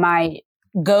 my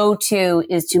go-to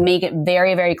is to make it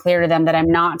very, very clear to them that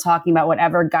I'm not talking about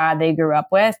whatever God they grew up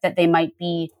with, that they might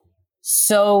be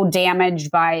so damaged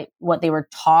by what they were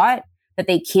taught that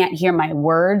they can't hear my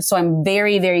words. So I'm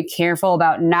very, very careful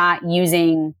about not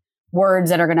using words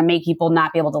that are going to make people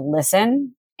not be able to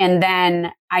listen. And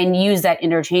then I use that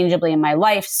interchangeably in my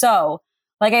life. So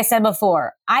like I said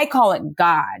before, I call it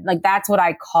God. Like that's what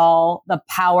I call the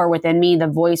power within me, the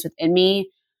voice within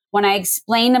me. When I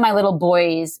explained to my little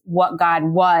boys what God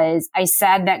was, I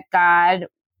said that God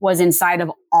was inside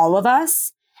of all of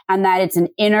us and that it's an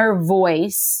inner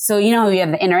voice. So, you know, you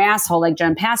have the inner asshole, like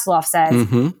John Pasloff says,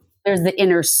 there's the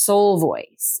inner soul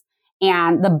voice.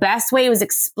 And the best way it was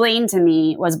explained to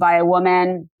me was by a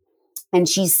woman. And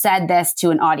she said this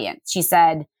to an audience. She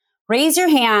said, raise your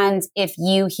hand if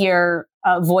you hear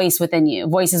a voices within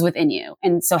you.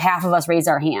 And so half of us raised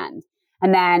our hand.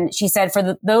 And then she said,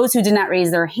 for those who did not raise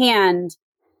their hand,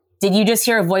 did you just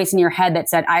hear a voice in your head that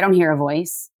said, I don't hear a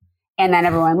voice? And then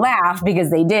everyone laughed because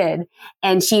they did.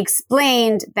 And she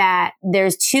explained that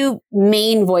there's two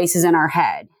main voices in our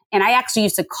head. And I actually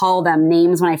used to call them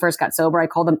names when I first got sober. I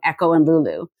called them Echo and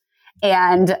Lulu.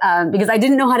 And because I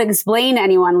didn't know how to explain to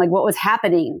anyone like what was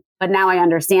happening, but now I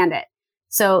understand it.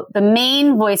 So the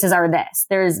main voices are this.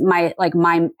 There's my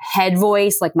head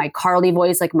voice, like my Carly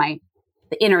voice, like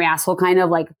the inner asshole kind of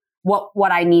like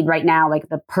what I need right now, like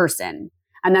the person.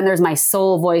 And then there's my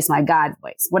soul voice, my God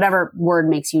voice, whatever word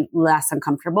makes you less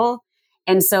uncomfortable.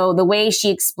 And so the way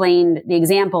she explained the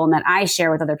example and that I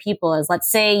share with other people is, let's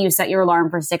say you set your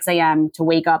alarm for 6 a.m. to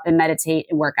wake up and meditate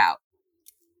and work out.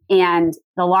 And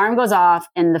the alarm goes off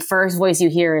and the first voice you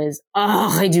hear is,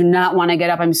 oh, I do not want to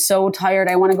get up. I'm so tired.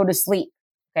 I want to go to sleep.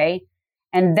 Okay.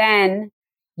 And then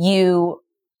you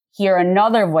hear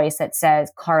another voice that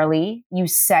says, Carly, you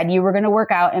said you were going to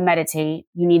work out and meditate.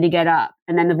 You need to get up.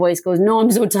 And then the voice goes, no, I'm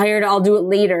so tired. I'll do it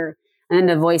later. And then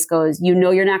the voice goes, you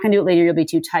know, you're not going to do it later. You'll be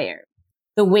too tired.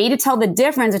 The way to tell the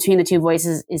difference between the two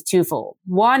voices is twofold.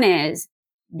 One is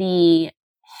the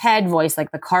head voice,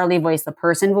 like the Carly voice, the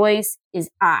person voice is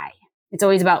I. It's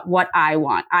always about what I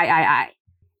want. I.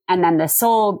 And then the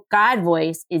soul God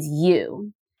voice is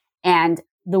you. And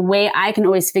the way I can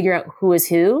always figure out who is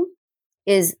who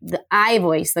is the I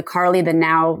voice, the Carly,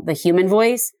 the human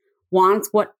voice wants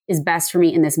what is best for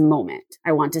me in this moment.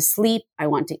 I want to sleep. I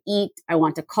want to eat. I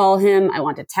want to call him. I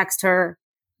want to text her.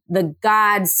 The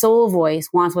God soul voice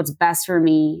wants what's best for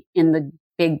me in the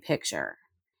big picture.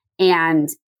 And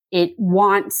it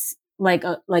wants like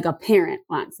a parent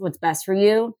wants what's best for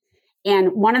you.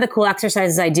 And one of the cool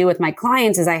exercises I do with my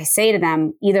clients is I say to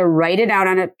them, either write it out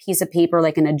on a piece of paper,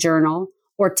 like in a journal,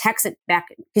 or text it back,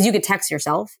 because you could text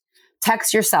yourself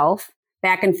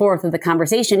back and forth with the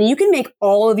conversation. And you can make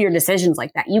all of your decisions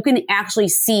like that. You can actually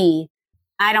see,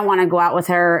 I don't want to go out with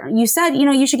her. You said,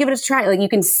 you should give it a try. Like you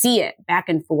can see it back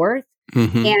and forth.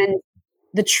 Mm-hmm. And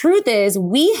the truth is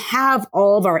we have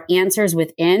all of our answers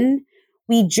within.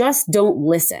 We just don't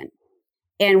listen.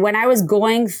 And when I was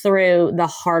going through the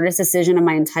hardest decision of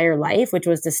my entire life, which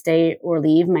was to stay or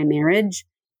leave my marriage,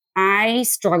 I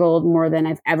struggled more than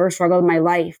I've ever struggled in my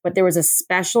life. But there was a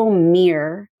special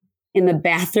mirror in the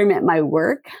bathroom at my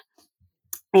work.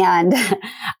 And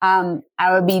I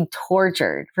would be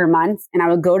tortured for months. And I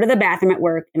would go to the bathroom at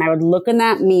work and I would look in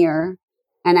that mirror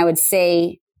and I would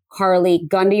say, Carly,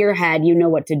 gun to your head, you know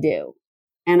what to do.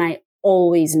 And I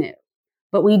always knew.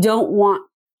 But we don't want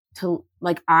to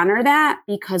honor that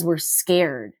because we're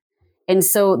scared. And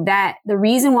so that the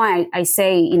reason why I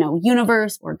say,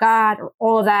 universe or God or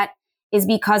all of that is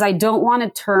because I don't want to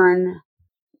turn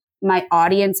my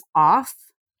audience off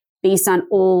based on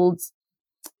old,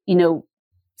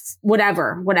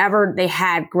 whatever they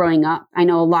had growing up. I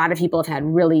know a lot of people have had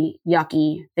really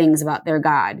yucky things about their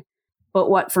God. But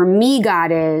what for me,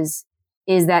 God is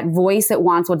that voice that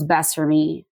wants what's best for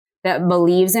me, that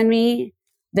believes in me,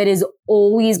 that is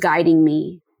always guiding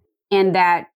me, and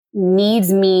that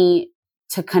needs me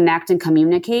to connect and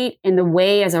communicate. And the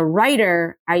way as a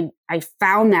writer, I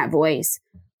found that voice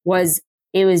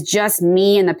it was just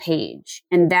me and the page.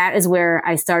 And that is where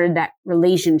I started that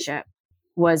relationship,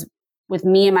 was with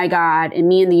me and my God, and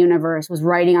me and the universe, was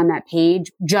writing on that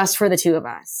page just for the two of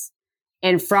us.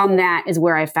 And from that is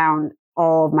where I found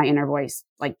all of my inner voice,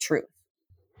 like truth.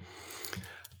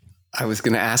 I was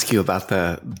going to ask you about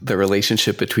the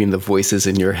relationship between the voices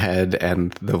in your head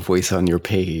and the voice on your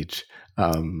page.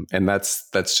 And that's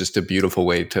just a beautiful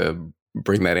way to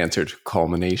bring that answer to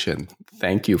culmination.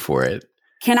 Thank you for it.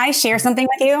 Can I share something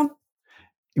with you?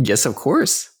 Yes, of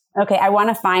course. Okay, I want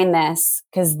to find this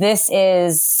because this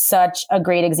is such a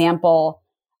great example.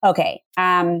 Okay,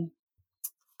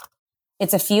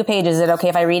 it's a few pages. Is it okay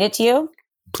if I read it to you?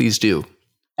 Please do.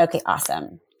 Okay,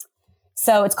 awesome.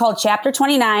 So it's called Chapter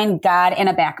 29, God in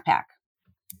a Backpack.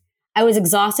 I was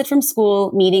exhausted from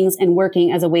school, meetings, and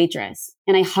working as a waitress,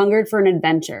 and I hungered for an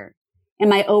adventure. In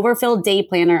my overfilled day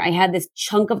planner, I had this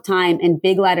chunk of time in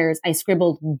big letters. I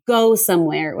scribbled, "Go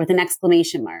somewhere," with an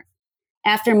exclamation mark.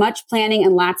 After much planning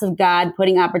and lots of God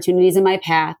putting opportunities in my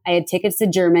path, I had tickets to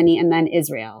Germany and then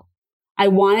Israel. I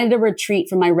wanted a retreat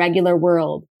from my regular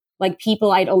world, like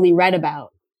people I'd only read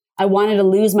about. I wanted to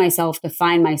lose myself to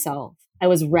find myself. I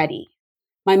was ready.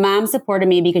 My mom supported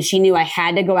me because she knew I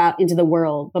had to go out into the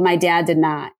world, but my dad did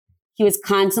not. He was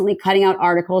constantly cutting out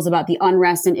articles about the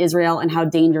unrest in Israel and how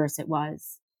dangerous it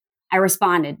was. I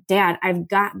responded, "Dad, I've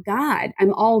got God.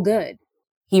 I'm all good."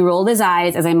 He rolled his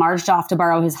eyes as I marched off to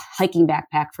borrow his hiking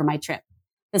backpack for my trip.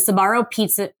 The Sbarro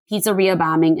pizzeria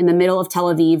bombing in the middle of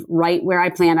Tel Aviv, right where I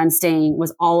planned on staying,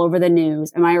 was all over the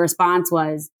news, and my response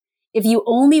was, if you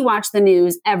only watch the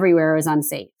news, everywhere is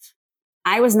unsafe.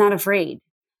 I was not afraid.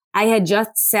 I had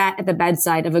just sat at the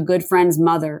bedside of a good friend's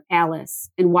mother, Alice,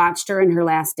 and watched her in her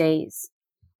last days.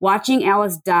 Watching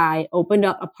Alice die opened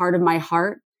up a part of my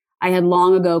heart I had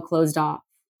long ago closed off.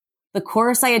 The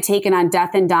course I had taken on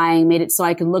death and dying made it so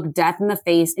I could look death in the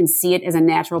face and see it as a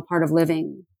natural part of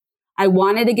living. I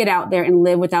wanted to get out there and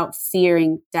live without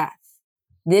fearing death.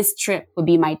 This trip would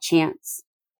be my chance.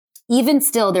 Even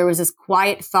still, there was this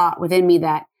quiet thought within me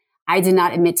that I did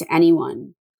not admit to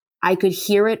anyone. I could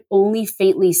hear it only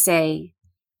faintly say,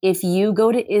 if you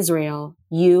go to Israel,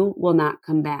 you will not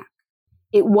come back.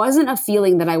 It wasn't a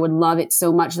feeling that I would love it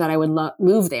so much that I would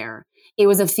move there. It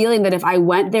was a feeling that if I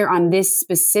went there on this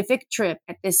specific trip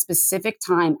at this specific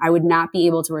time, I would not be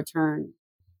able to return.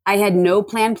 I had no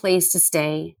planned place to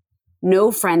stay,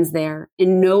 no friends there,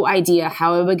 and no idea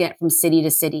how I would get from city to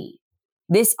city.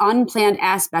 This unplanned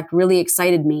aspect really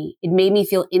excited me. It made me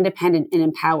feel independent and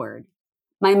empowered.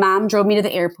 My mom drove me to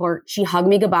the airport. She hugged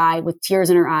me goodbye with tears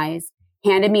in her eyes,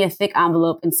 handed me a thick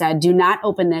envelope and said, "Do not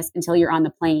open this until you're on the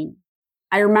plane."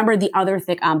 I remember the other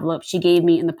thick envelope she gave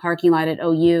me in the parking lot at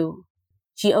OU.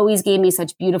 She always gave me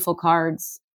such beautiful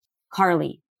cards.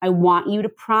 "Carly, I want you to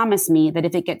promise me that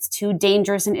if it gets too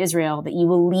dangerous in Israel, that you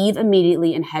will leave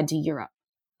immediately and head to Europe."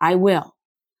 "I will."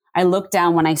 I looked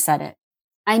down when I said it.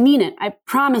 "I mean it. I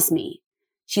promise me."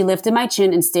 She lifted my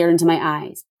chin and stared into my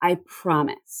eyes. "I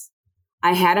promise."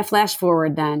 I had a flash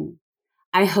forward then.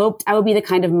 I hoped I would be the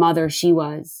kind of mother she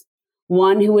was,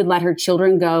 one who would let her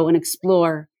children go and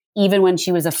explore even when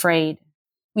she was afraid.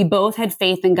 We both had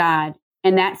faith in God,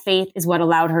 and that faith is what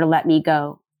allowed her to let me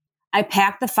go. I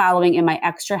packed the following in my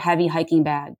extra heavy hiking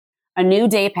bag: a new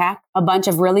day pack, a bunch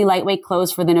of really lightweight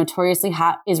clothes for the notoriously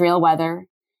hot Israel weather,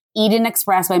 Eden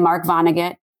Express by Mark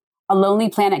Vonnegut, a Lonely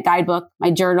Planet guidebook,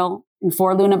 my journal, and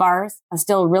 4 Luna bars, a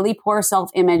still really poor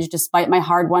self-image despite my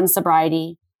hard-won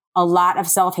sobriety, a lot of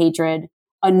self-hatred,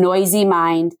 a noisy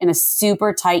mind, and a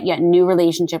super tight yet new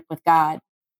relationship with God.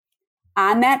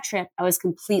 On that trip, I was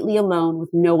completely alone with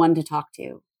no one to talk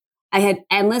to. I had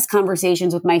endless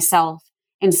conversations with myself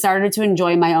and started to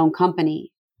enjoy my own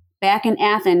company. Back in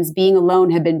Athens, being alone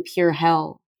had been pure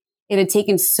hell. It had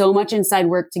taken so much inside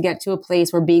work to get to a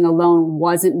place where being alone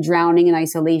wasn't drowning in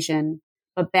isolation,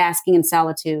 but basking in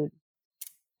solitude.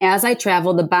 As I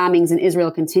traveled, the bombings in Israel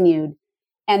continued,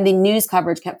 and the news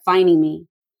coverage kept finding me.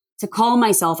 To calm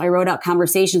myself, I wrote out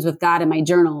conversations with God in my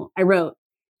journal. I wrote,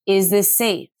 "Is this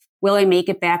safe? Will I make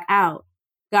it back out?"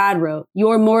 God wrote,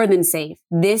 "You're more than safe.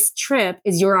 This trip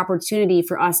is your opportunity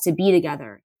for us to be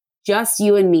together. Just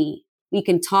you and me. We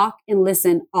can talk and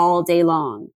listen all day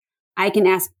long. I can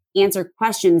answer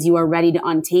questions you are ready to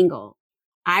untangle.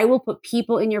 I will put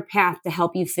people in your path to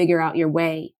help you figure out your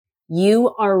way.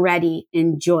 You are ready.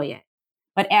 Enjoy it."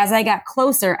 But as I got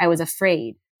closer, I was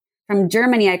afraid. From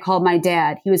Germany, I called my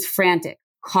dad. He was frantic.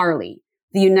 "Carly,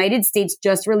 the United States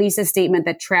just released a statement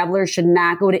that travelers should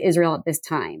not go to Israel at this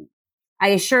time." I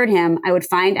assured him I would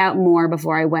find out more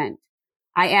before I went.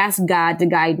 I asked God to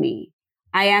guide me.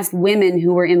 I asked women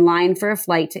who were in line for a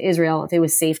flight to Israel if it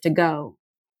was safe to go.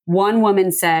 One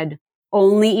woman said,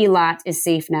 "Only Eilat is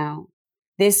safe now."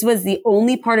 This was the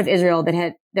only part of Israel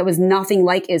that was nothing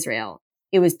like Israel.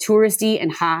 It was touristy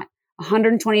and hot,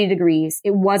 120 degrees.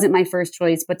 It wasn't my first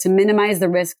choice, but to minimize the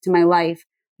risk to my life,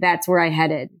 that's where I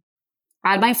headed.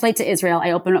 On my flight to Israel, I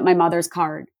opened up my mother's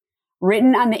card.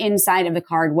 Written on the inside of the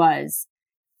card was,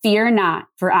 "Fear not,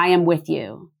 for I am with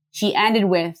you." She ended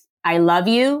with, "I love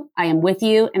you, I am with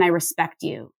you, and I respect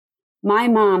you." My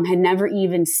mom had never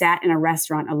even sat in a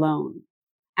restaurant alone.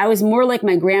 I was more like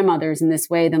my grandmothers in this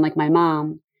way than like my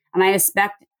mom. And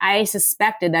I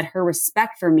suspected that her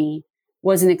respect for me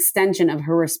was an extension of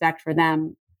her respect for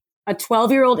them. A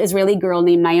 12-year-old Israeli girl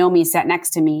named Naomi sat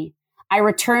next to me. I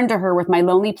returned to her with my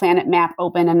Lonely Planet map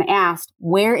open and asked,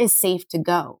 where is safe to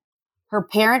go? Her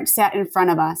parents sat in front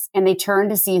of us and they turned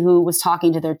to see who was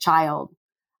talking to their child.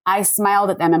 I smiled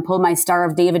at them and pulled my Star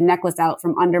of David necklace out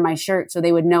from under my shirt so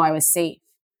they would know I was safe.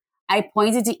 I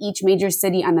pointed to each major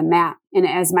city on the map, and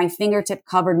as my fingertip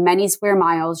covered many square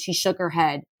miles, she shook her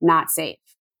head, not safe.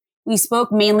 We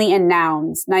spoke mainly in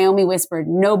nouns. Naomi whispered,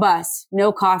 no bus,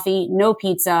 no coffee, no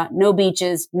pizza, no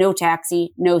beaches, no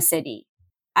taxi, no city.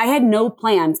 I had no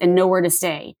plans and nowhere to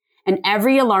stay, and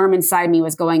every alarm inside me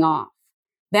was going off.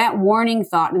 That warning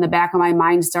thought in the back of my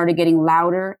mind started getting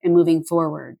louder and moving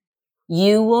forward.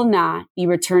 You will not be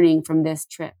returning from this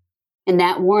trip. And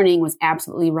that warning was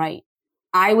absolutely right.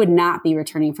 I would not be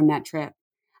returning from that trip.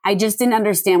 I just didn't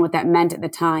understand what that meant at the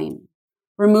time.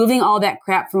 Removing all that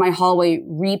crap from my hallway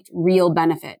reaped real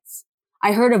benefits.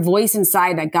 I heard a voice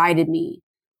inside that guided me.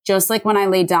 Just like when I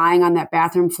lay dying on that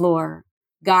bathroom floor,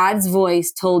 God's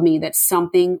voice told me that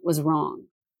something was wrong.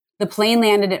 The plane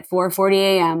landed at 4:40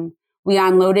 a.m. We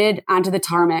unloaded onto the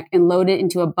tarmac and loaded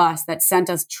into a bus that sent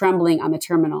us trembling on the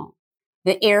terminal.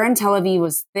 The air in Tel Aviv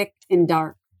was thick and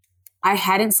dark. I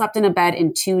hadn't slept in a bed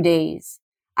in 2 days.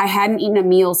 I hadn't eaten a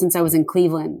meal since I was in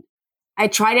Cleveland. I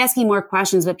tried asking more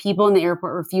questions, but people in the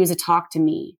airport refused to talk to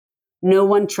me. No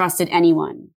one trusted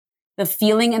anyone. The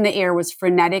feeling in the air was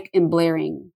frenetic and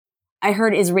blaring. I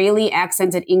heard Israeli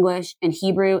accented English and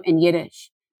Hebrew and Yiddish,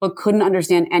 but couldn't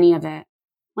understand any of it.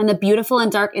 When the beautiful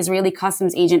and dark Israeli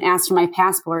customs agent asked for my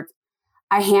passport,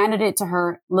 I handed it to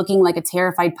her looking like a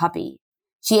terrified puppy.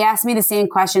 She asked me the same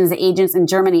questions the agents in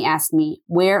Germany asked me.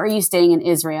 Where are you staying in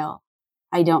Israel?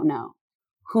 I don't know.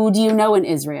 Who do you know in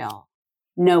Israel?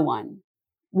 No one.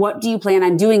 What do you plan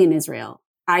on doing in Israel?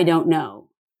 I don't know.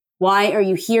 Why are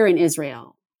you here in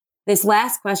Israel? This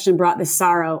last question brought the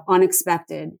sorrow,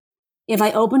 unexpected. If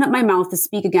I opened up my mouth to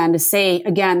speak again, to say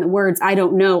again the words I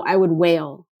don't know, I would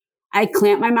wail. I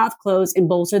clamped my mouth closed and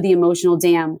bolstered the emotional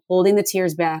dam, holding the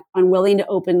tears back, unwilling to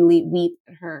openly weep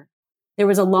at her. There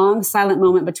was a long, silent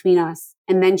moment between us,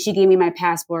 and then she gave me my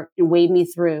passport and waved me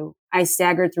through. I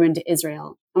staggered through into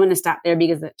Israel. I'm going to stop there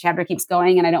because the chapter keeps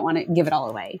going and I don't want to give it all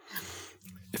away.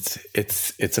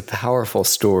 It's a powerful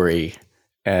story.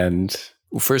 And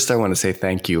first I want to say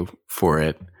thank you for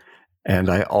it. And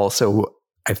I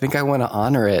think I want to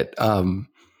honor it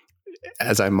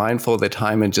as I'm mindful of the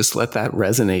time and just let that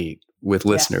resonate with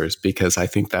listeners, because I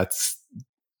think that's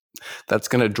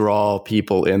going to draw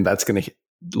people in. That's going to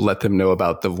let them know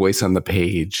about the voice on the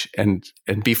page. And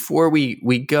before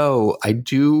we go, I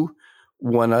do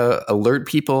want to alert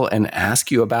people and ask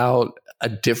you about a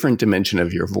different dimension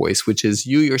of your voice, which is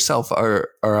you yourself are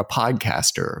a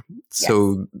podcaster. Yes.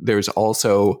 So there's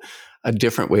also a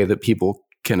different way that people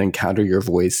can encounter your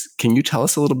voice. Can you tell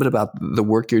us a little bit about the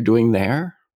work you're doing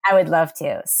there? I would love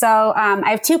to. So I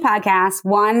have two podcasts.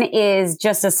 One is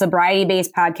just a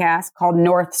sobriety-based podcast called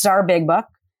North Star Big Book.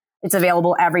 It's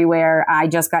available everywhere. I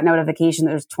just got notification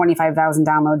that there's 25,000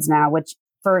 downloads now, which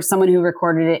for someone who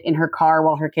recorded it in her car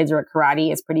while her kids were at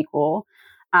karate is pretty cool.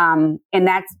 And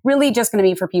that's really just going to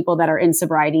be for people that are in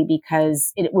sobriety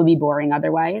because it would be boring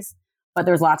otherwise. But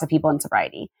there's lots of people in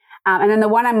sobriety. And then the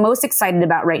one I'm most excited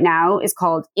about right now is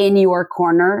called In Your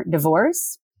Corner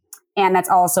Divorce. And that's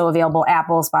also available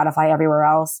Apple, Spotify, everywhere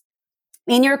else.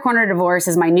 In Your Corner Divorce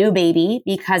is my new baby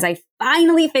because I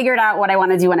finally figured out what I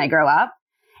want to do when I grow up.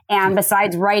 And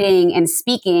besides writing and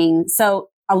speaking, so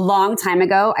a long time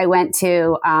ago, I went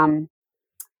to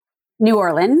New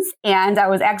Orleans and I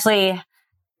was actually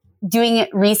doing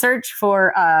research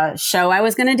for a show I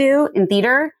was going to do in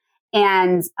theater.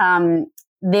 And palm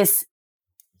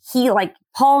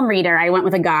reader, I went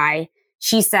with a guy.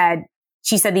 She said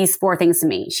these 4 things to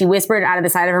me. She whispered out of the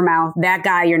side of her mouth, that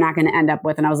guy you're not going to end up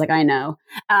with. And I was like, I know.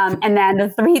 And then the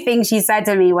 3 things she said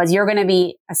to me was, you're going to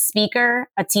be a speaker,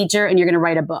 a teacher, and you're going to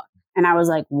write a book. And I was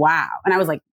like, wow. And I was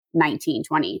like 19,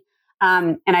 20.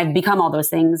 And I've become all those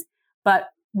things. But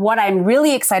what I'm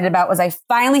really excited about was I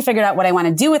finally figured out what I want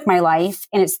to do with my life.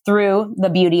 And it's through the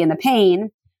beauty and the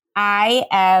pain. I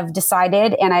have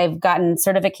decided and I've gotten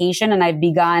certification and I've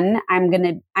begun.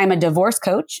 I'm a divorce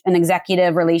coach, an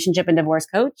executive relationship and divorce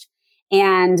coach.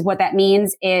 And what that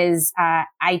means is,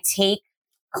 I take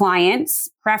clients,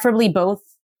 preferably both,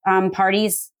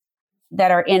 parties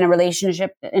that are in a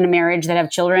relationship, in a marriage that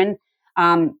have children.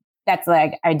 That's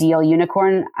like ideal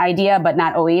unicorn idea, but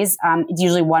not always. It's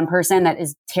usually one person that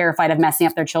is terrified of messing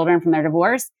up their children from their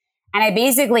divorce. And I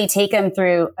basically take them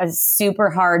through a super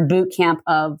hard boot camp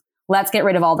of let's get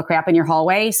rid of all the crap in your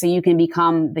hallway so you can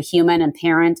become the human and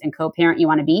parent and co-parent you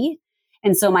want to be.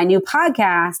 And so my new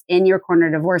podcast, In Your Corner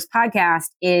Divorce podcast,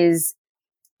 is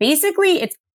basically,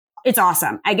 it's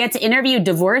awesome. I get to interview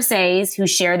divorcees who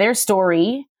share their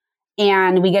story,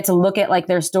 and we get to look at like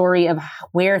their story of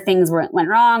where things went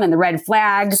wrong and the red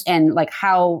flags and like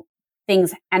how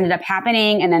things ended up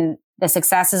happening, and then the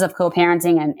successes of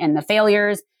co-parenting and the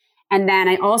failures. And then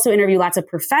I also interview lots of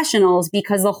professionals,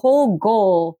 because the whole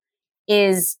goal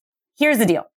is, here's the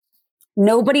deal.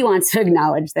 Nobody wants to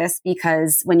acknowledge this,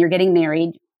 because when you're getting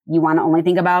married, you want to only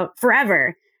think about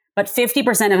forever. But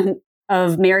 50%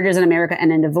 of marriages in America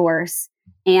end in divorce,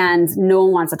 and no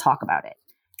one wants to talk about it.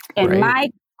 And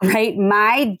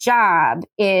my job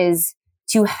is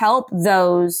to help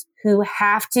those who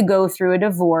have to go through a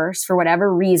divorce for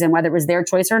whatever reason, whether it was their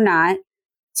choice or not,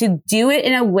 to do it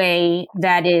in a way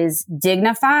that is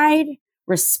dignified,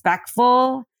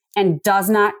 respectful, and does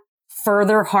not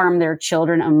further harm their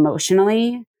children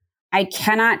emotionally. I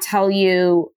cannot tell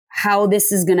you how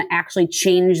this is going to actually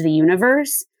change the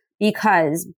universe,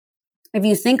 because if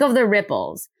you think of the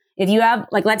ripples, if you have,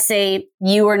 like, let's say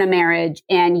you were in a marriage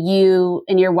and you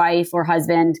and your wife or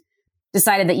husband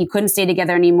decided that you couldn't stay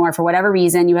together anymore for whatever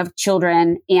reason, you have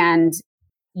children and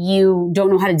you don't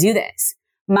know how to do this.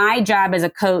 My job as a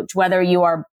coach, whether you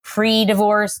are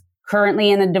pre-divorce,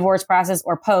 currently in the divorce process,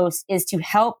 or post, is to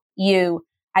help you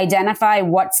identify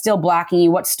what's still blocking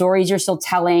you, what stories you're still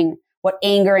telling, what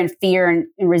anger and fear and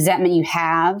resentment you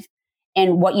have,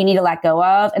 and what you need to let go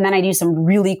of. And then I do some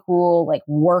really cool like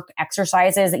work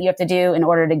exercises that you have to do in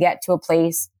order to get to a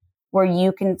place where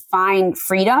you can find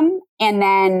freedom. And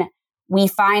then we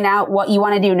find out what you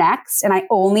want to do next. And I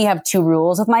only have 2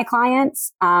 rules with my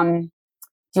clients. Do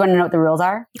you want to know what the rules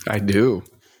are? I do.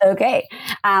 Okay.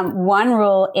 One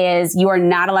rule is you are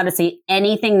not allowed to say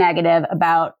anything negative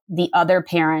about the other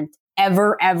parent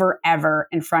ever, ever, ever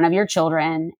in front of your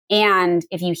children. And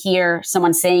if you hear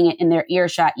someone saying it in their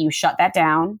earshot, you shut that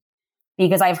down,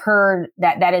 because I've heard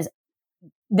that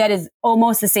is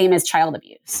almost the same as child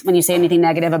abuse when you say anything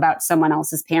negative about someone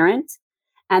else's parent.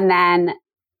 And then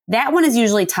that one is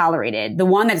usually tolerated. The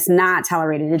one that's not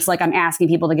tolerated, it's like I'm asking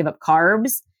people to give up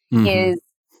carbs, is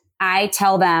I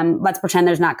tell them, let's pretend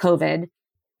there's not COVID,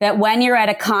 that when you're at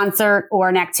a concert or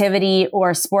an activity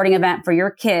or a sporting event for your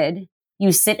kid,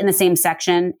 you sit in the same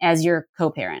section as your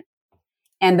co-parent.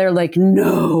 And they're like,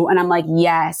 no. And I'm like,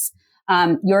 yes.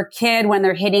 Your kid, when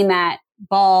they're hitting that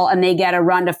ball and they get a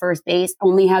run to first base,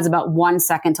 only has about 1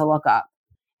 second to look up.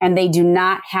 And they do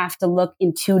not have to look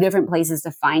in 2 different places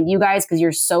to find you guys, because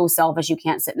you're so selfish you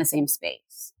can't sit in the same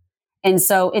space. And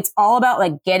so it's all about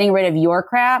like getting rid of your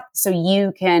crap so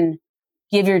you can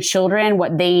give your children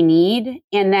what they need.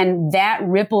 And then that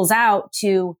ripples out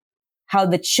to how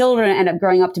the children end up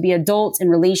growing up to be adults in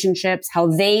relationships, how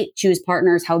they choose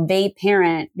partners, how they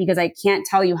parent, because I can't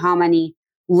tell you how many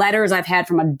letters I've had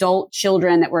from adult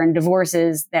children that were in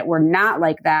divorces that were not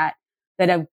like that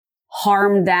have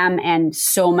harmed them and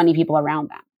so many people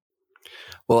around them.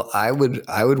 Well, I would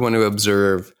want to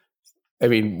observe. I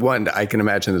mean, one, I can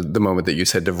imagine the moment that you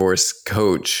said divorce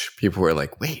coach, people were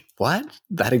like, wait, what?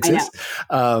 That exists?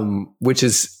 Which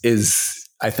is,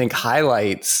 I think,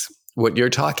 highlights what you're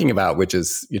talking about, which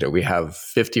is, we have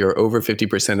 50 or over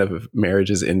 50% of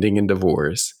marriages ending in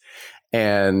divorce,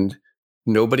 and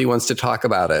nobody wants to talk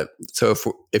about it. So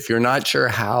if you're not sure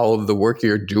how the work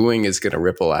you're doing is going to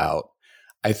ripple out,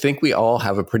 I think we all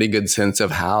have a pretty good sense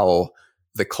of how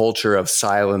the culture of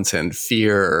silence and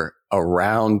fear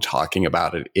around talking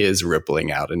about it is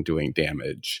rippling out and doing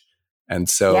damage. And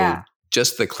so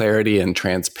just the clarity and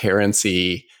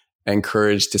transparency and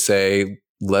courage to say,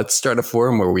 let's start a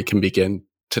forum where we can begin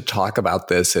to talk about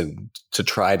this and to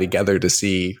try together to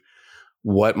see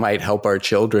what might help our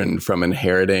children from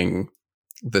inheriting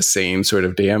the same sort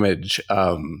of damage.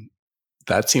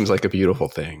 That seems like a beautiful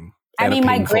thing. I mean,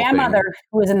 my grandmother,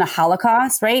 who was in the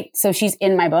Holocaust, right? So she's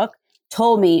in my book,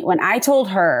 told me when I told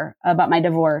her about my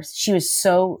divorce, she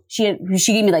gave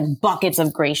me like buckets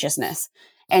of graciousness.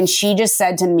 And she just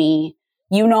said to me,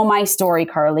 you know my story,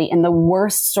 Carly, and the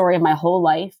worst story of my whole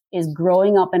life is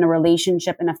growing up in a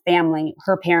relationship in a family.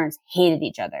 Her parents hated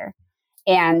each other,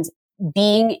 and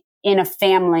being in a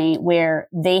family where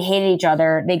they hated each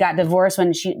other. They got divorced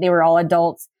when they were all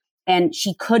adults, and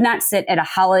she could not sit at a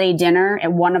holiday dinner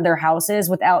at one of their houses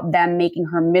without them making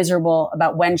her miserable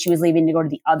about when she was leaving to go to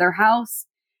the other house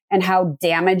and how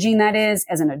damaging that is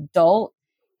as an adult.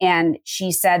 And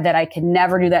she said that I could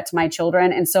never do that to my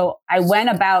children. And so I went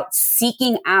about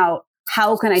seeking out,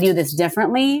 how can I do this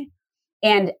differently?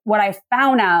 And what I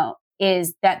found out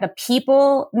is that the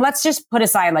people, let's just put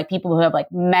aside like people who have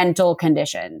like mental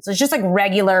conditions. It's just like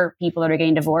regular people that are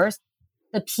getting divorced.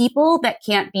 The people that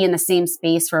can't be in the same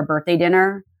space for a birthday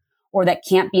dinner or that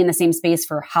can't be in the same space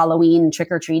for Halloween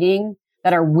trick-or-treating,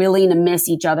 that are willing to miss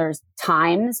each other's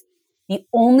times, the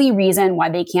only reason why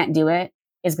they can't do it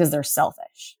is because they're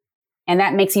selfish. And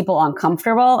that makes people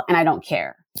uncomfortable, and I don't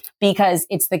care because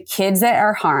it's the kids that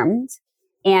are harmed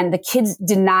and the kids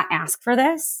did not ask for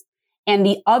this. And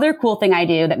the other cool thing I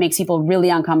do that makes people really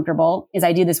uncomfortable is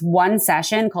I do this one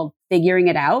session called Figuring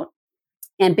It Out.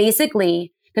 And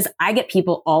basically, because I get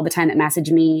people all the time that message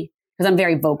me because I'm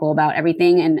very vocal about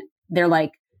everything. And they're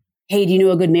like, hey, do you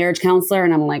know a good marriage counselor?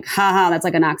 And I'm like, haha, that's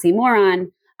like an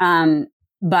oxymoron.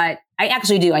 But I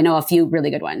actually do. I know a few really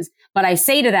good ones. But I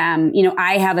say to them, you know,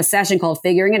 I have a session called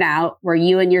Figuring It Out where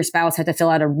you and your spouse have to fill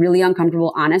out a really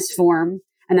uncomfortable, honest form.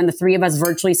 And then the three of us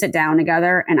virtually sit down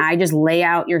together and I just lay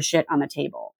out your shit on the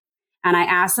table. And I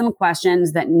ask them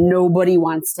questions that nobody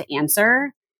wants to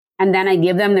answer. And then I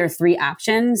give them their three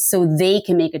options so they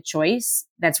can make a choice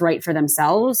that's right for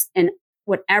themselves. And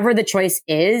whatever the choice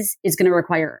is going to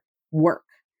require work.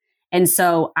 And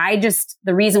so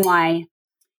the reason why,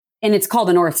 and it's called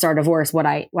the North Star Divorce, what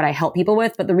I help people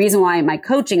with. But the reason why my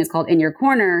coaching is called In Your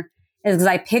Corner is because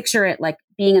I picture it like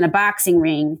being in a boxing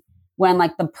ring when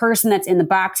like the person that's in the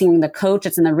boxing ring, the coach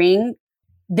that's in the ring,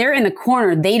 they're in the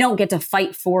corner. They don't get to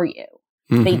fight for you.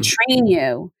 Mm-hmm. They train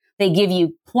you. They give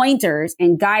you pointers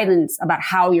and guidance about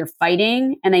how you're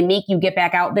fighting, and they make you get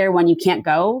back out there when you can't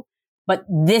go. But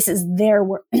this is their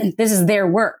work. This is their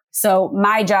work. So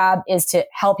my job is to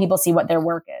help people see what their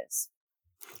work is.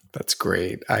 That's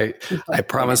great. I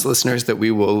promise listeners that we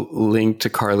will link to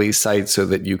Carly's site so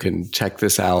that you can check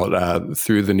this out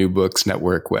through the New Books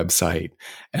Network website.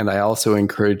 And I also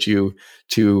encourage you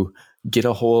to get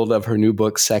a hold of her new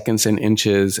book, Seconds and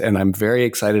Inches. And I'm very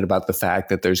excited about the fact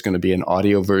that there's going to be an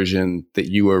audio version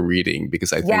that you are reading,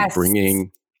 because I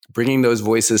think bringing those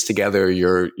voices together,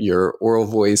 your oral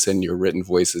voice and your written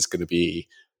voice, is going to be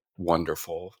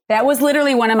wonderful. That was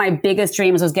literally one of my biggest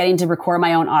dreams, was getting to record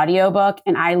my own audiobook.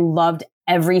 And I loved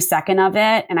every second of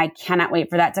it. And I cannot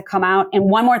wait for that to come out. And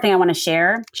one more thing I want to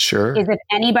share is if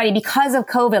anybody, because of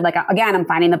COVID, like again, I'm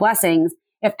finding the blessings.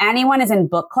 If anyone is in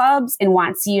book clubs and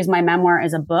wants to use my memoir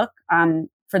as a book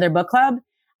for their book club,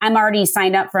 I'm already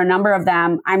signed up for a number of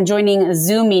them. I'm joining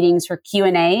Zoom meetings for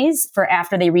Q&As for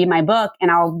after they read my book, and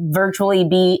I'll virtually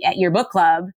be at your book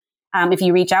club if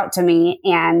you reach out to me,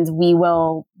 and we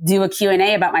will do a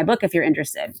Q&A about my book if you're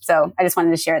interested. So I just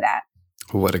wanted to share that.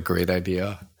 What a great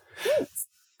idea. Thanks.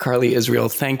 Carly Israel,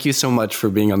 thank you so much for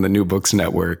being on the New Books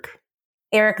Network.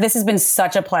 Eric, this has been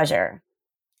such a pleasure.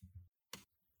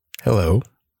 Hello,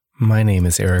 my name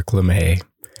is Eric LeMay,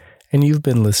 and you've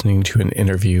been listening to an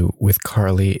interview with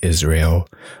Carly Israel,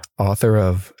 author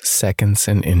of Seconds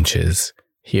and Inches,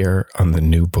 here on the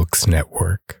New Books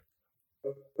Network.